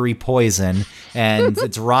sugary poison and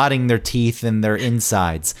it's rotting their teeth and their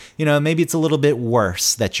insides. You know, maybe it's a little bit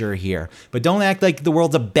worse that you're here. But don't act like the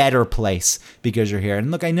world's a better place because you're here.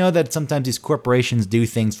 And look, I know that sometimes these corporations do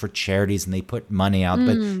things for charities and they put money out,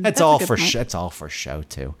 but that's all for it's all for show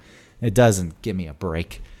too. It doesn't give me a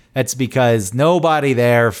break. That's because nobody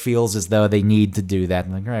there feels as though they need to do that.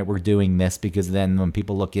 I'm like, all right, we're doing this because then when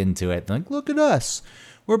people look into it, they're like, look at us.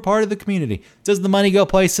 We're part of the community. Does the money go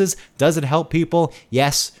places? Does it help people?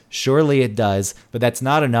 Yes, surely it does. But that's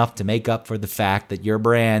not enough to make up for the fact that your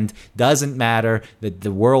brand doesn't matter, that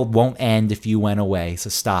the world won't end if you went away. So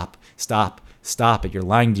stop it. You're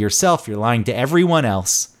lying to yourself. You're lying to everyone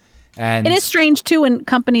else. And it is strange, too, when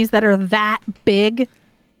companies that are that big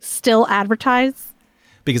still advertise.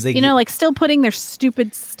 Because they, like still putting their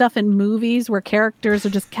stupid stuff in movies where characters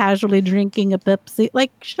are just casually drinking a Pepsi.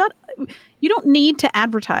 Like, shut up. You don't need to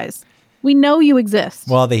advertise. We know you exist.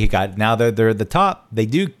 Well, they're at the top. They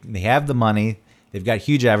have the money. They've got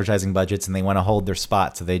huge advertising budgets and they want to hold their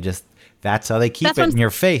spot. So that's how they keep it in your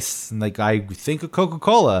face. And like, I think of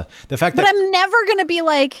Coca-Cola. But I'm never going to be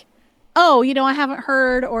like, oh, I haven't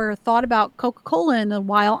heard or thought about Coca-Cola in a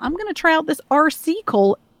while. I'm going to try out this RC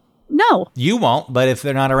Cola. No. You won't, but if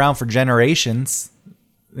they're not around for generations,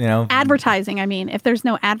 Advertising, I mean. If there's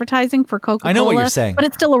no advertising for Coca-Cola. I know what you're saying. But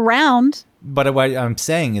it's still around. But what I'm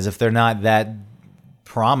saying is if they're not that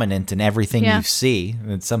prominent in everything you see,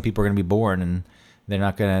 then some people are going to be born and they're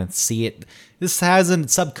not going to see it. This has a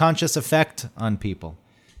subconscious effect on people.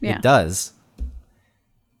 Yeah. It does.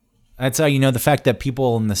 That's how the fact that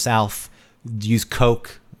people in the South use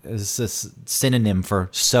Coke as a synonym for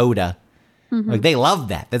soda. Mm-hmm. Like, they love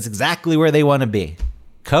that. That's exactly where they want to be.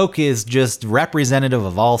 Coke is just representative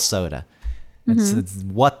of all soda. It's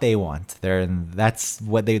what they want. That's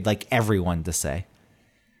what they'd like everyone to say.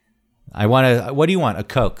 What do you want? A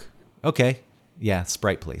Coke. Okay. Yeah,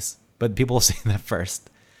 Sprite, please. But people say that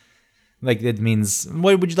first. Like, it means,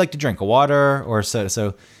 what would you like to drink? A water or soda?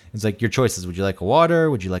 So it's like your choices. Would you like a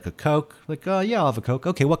water? Would you like a Coke? Like, oh, yeah, I'll have a Coke.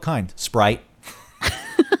 Okay, what kind? Sprite.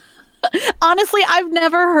 Honestly, I've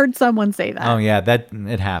never heard someone say that. Oh, yeah,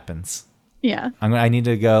 it happens. Yeah. I need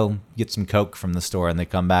to go get some Coke from the store, and they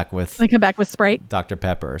come back with Sprite, Dr.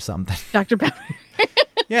 Pepper or something. Dr. Pepper.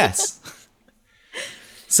 Yes.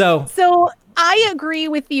 So I agree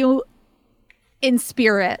with you in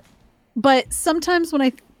spirit, but sometimes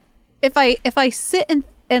when if I sit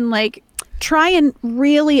and like try and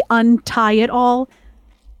really untie it all,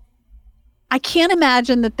 I can't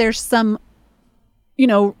imagine that there's some,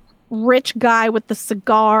 rich guy with the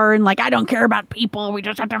cigar and like, I don't care about people. We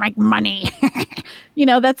just have to make money.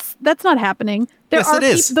 That's not happening. It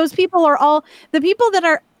is. Those people are all the people that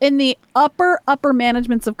are in the upper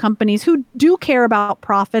managements of companies who do care about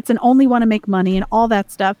profits and only want to make money and all that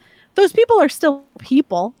stuff. Those people are still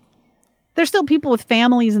people. They're still people with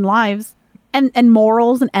families and lives and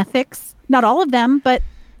morals and ethics. Not all of them, but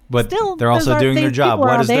still, they're also doing their job.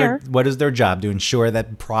 What is their job? To ensure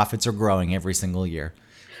that profits are growing every single year.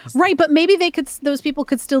 Right, but maybe those people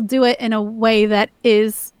could still do it in a way that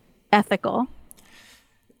is ethical.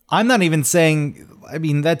 I'm not even saying,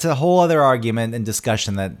 that's a whole other argument and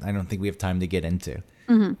discussion that I don't think we have time to get into.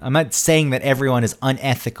 Mm-hmm. I'm not saying that everyone is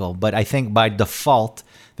unethical, but I think by default,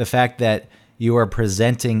 the fact that you are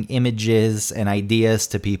presenting images and ideas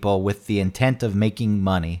to people with the intent of making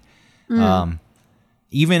money,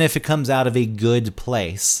 even if it comes out of a good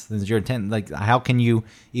place, is your intent. Like, how can you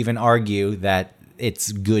even argue that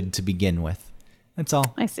it's good to begin with? That's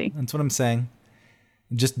all. I see. That's what I'm saying.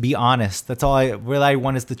 Just be honest. That's all I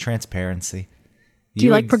want is the transparency. Do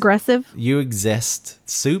you like Progressive? You exist.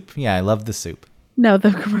 Soup? Yeah, I love the soup. No,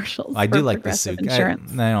 the commercials. I do like the soup.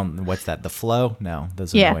 Insurance. I don't. What's that? The Flow? No,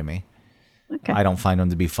 those annoy me. Okay. I don't find them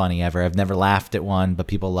to be funny ever. I've never laughed at one, but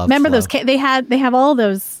people love. Remember Flow. They have all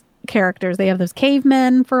those characters. They have those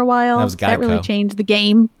cavemen for a while. That was Geico. That really changed the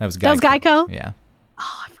game. That was Geico. Yeah.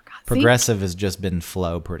 Oh, I forgot. Progressive has just been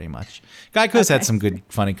Flow pretty much. Geico's had some good,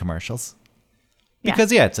 funny commercials.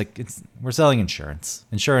 Because we're selling insurance.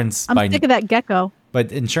 I'm sick of that gecko.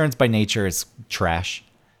 But insurance by nature is trash,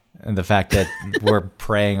 and the fact that we're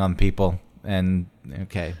preying on people. And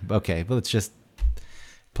okay, but let's just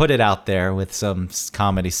put it out there with some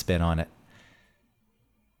comedy spin on it.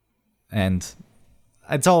 And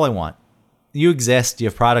that's all I want. You exist. You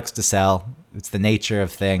have products to sell. It's the nature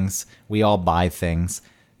of things. We all buy things.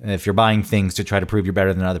 If you're buying things to try to prove you're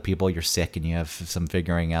better than other people, you're sick and you have some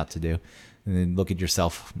figuring out to do. And then look at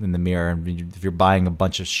yourself in the mirror. And if you're buying a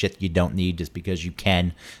bunch of shit you don't need just because you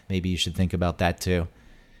can, maybe you should think about that too.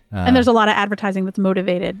 And there's a lot of advertising that's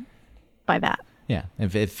motivated by that. Yeah.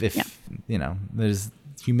 If you know, there's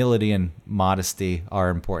humility and modesty are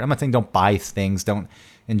important. I'm not saying don't buy things, don't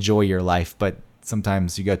enjoy your life, but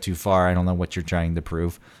sometimes you go too far. I don't know what you're trying to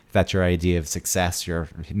prove. If that's your idea of success, you're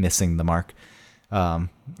missing the mark.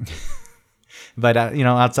 But, you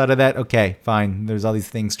know, outside of that, okay, fine. There's all these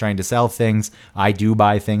things trying to sell things. I do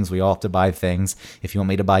buy things. We all have to buy things. If you want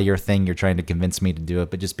me to buy your thing, you're trying to convince me to do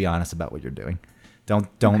it, but just be honest about what you're doing. Don't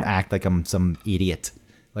act like I'm some idiot,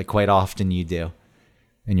 like quite often you do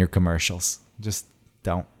in your commercials. Just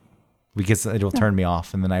don't, because it'll turn me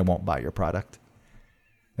off and then I won't buy your product.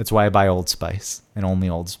 That's why I buy Old Spice and only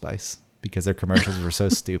Old Spice, because their commercials were so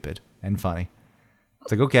stupid and funny.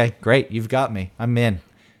 It's like, okay, great. You've got me. I'm in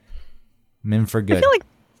for good.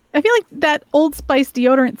 I feel like that Old Spice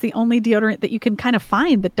deodorant's the only deodorant that you can kind of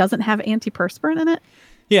find that doesn't have antiperspirant in it.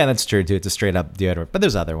 Yeah, that's true too. It's a straight up deodorant. But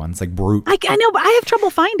there's other ones like Brute. I know, but I have trouble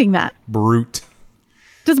finding that. Brute.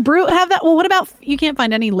 Does Brute have that? Well, what about, you can't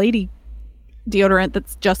find any lady deodorant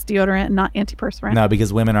that's just deodorant and not antiperspirant? No,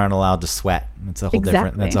 because women aren't allowed to sweat. It's a whole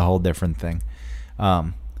different. That's a whole different thing.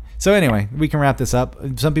 So anyway, we can wrap this up.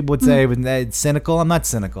 Some people would say it's cynical. I'm not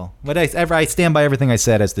cynical. But I stand by everything I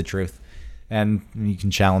said as the truth. And you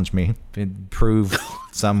can challenge me and prove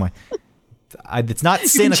some way. It's not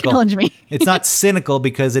cynical. You can challenge me. It's not cynical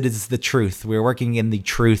because it is the truth. We're working in the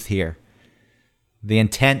truth here. The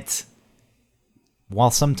intent,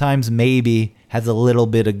 while sometimes maybe has a little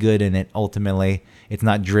bit of good in it, ultimately, it's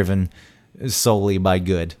not driven solely by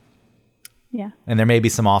good. Yeah. And there may be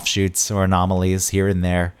some offshoots or anomalies here and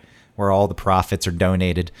there where all the profits are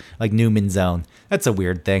donated, like Newman's Own. That's a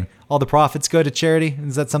weird thing. All the profits go to charity?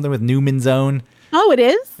 Is that something with Newman's Own? Oh, it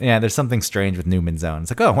is? Yeah, there's something strange with Newman's Own.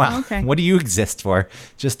 It's like, oh, wow, okay. What do you exist for?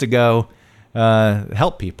 Just to go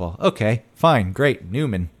help people. Okay, fine, great,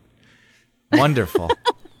 Newman. Wonderful.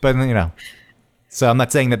 But, you know, so I'm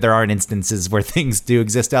not saying that there aren't instances where things do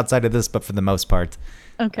exist outside of this, but for the most part,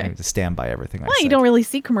 okay, I have to stand by everything I said. You don't really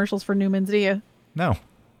see commercials for Newman's, do you? No.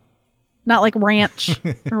 Not like Ranch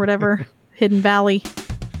or whatever, Hidden Valley.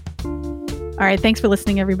 All right, thanks for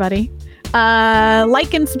listening, everybody.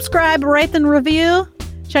 Like and subscribe, write and review.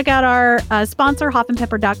 Check out our sponsor,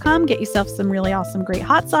 hoffandpepper.com. Get yourself some really awesome, great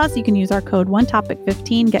hot sauce. You can use our code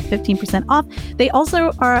ONETOPIC15, get 15% off. They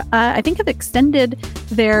also are, I think, have extended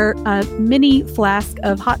their mini flask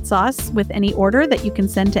of hot sauce with any order that you can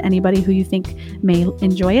send to anybody who you think may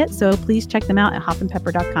enjoy it. So please check them out at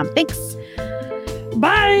hoffandpepper.com. Thanks.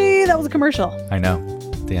 Bye. That was a commercial. I know.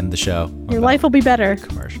 To end the show. Your life will be better.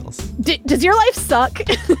 Commercials. Does your life suck?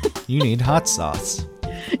 You need hot sauce.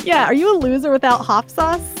 Yeah. Are you a loser without hot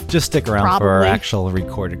sauce? Just stick around Probably. for our actual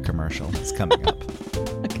recorded commercial. It's coming up.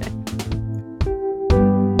 Okay.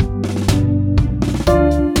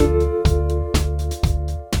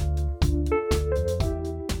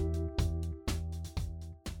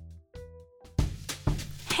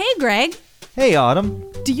 Hey, Greg. Hey, Autumn.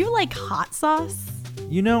 Do you like hot sauce?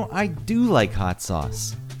 You know, I do like hot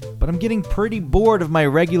sauce, but I'm getting pretty bored of my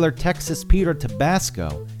regular Texas Pete or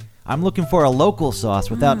Tabasco. I'm looking for a local sauce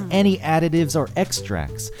without any additives or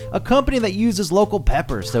extracts. A company that uses local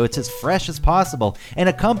peppers so it's as fresh as possible, and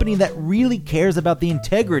a company that really cares about the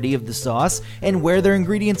integrity of the sauce and where their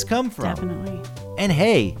ingredients come from. Definitely. And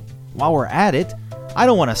hey, while we're at it, I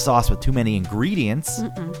don't want a sauce with too many ingredients.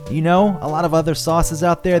 You know, a lot of other sauces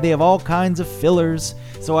out there, they have all kinds of fillers.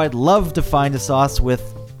 So I'd love to find a sauce with,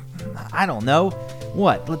 I don't know,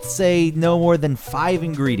 what? Let's say no more than 5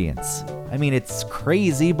 ingredients. I mean, it's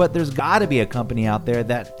crazy, but there's gotta be a company out there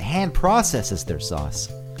that hand processes their sauce.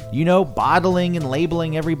 You know, bottling and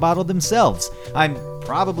labeling every bottle themselves. I'm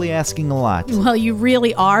probably asking a lot. Well, you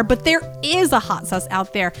really are, but there is a hot sauce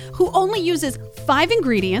out there who only uses 5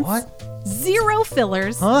 ingredients. What? 0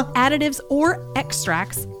 fillers, additives, or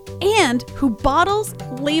extracts, and who bottles,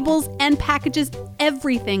 labels, and packages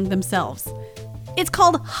everything themselves. It's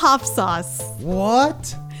called Hoff Sauce.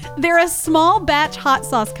 What? They're a small batch hot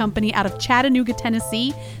sauce company out of Chattanooga,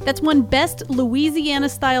 Tennessee that's won Best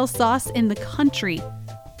Louisiana-style sauce in the country.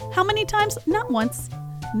 How many times? Not once,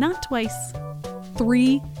 not twice,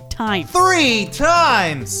 3 times. 3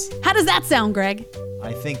 times! How does that sound, Greg?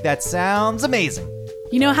 I think that sounds amazing.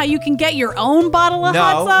 You know how you can get your own bottle of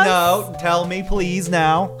hot sauce? No, tell me please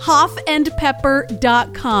now.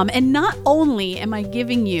 Hoffandpepper.com. And not only am I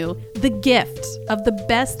giving you the gift of the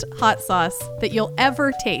best hot sauce that you'll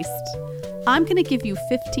ever taste, I'm going to give you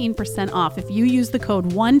 15% off if you use the code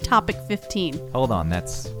ONETOPIC15. Hold on,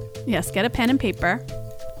 that's Yes, get a pen and paper.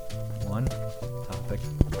 One Topic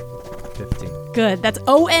 15. Good. That's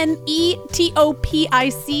ONETOPIC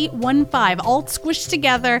 15. All squished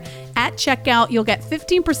together at checkout. You'll get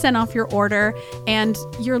 15% off your order and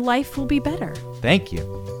your life will be better. Thank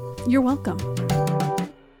you. You're welcome.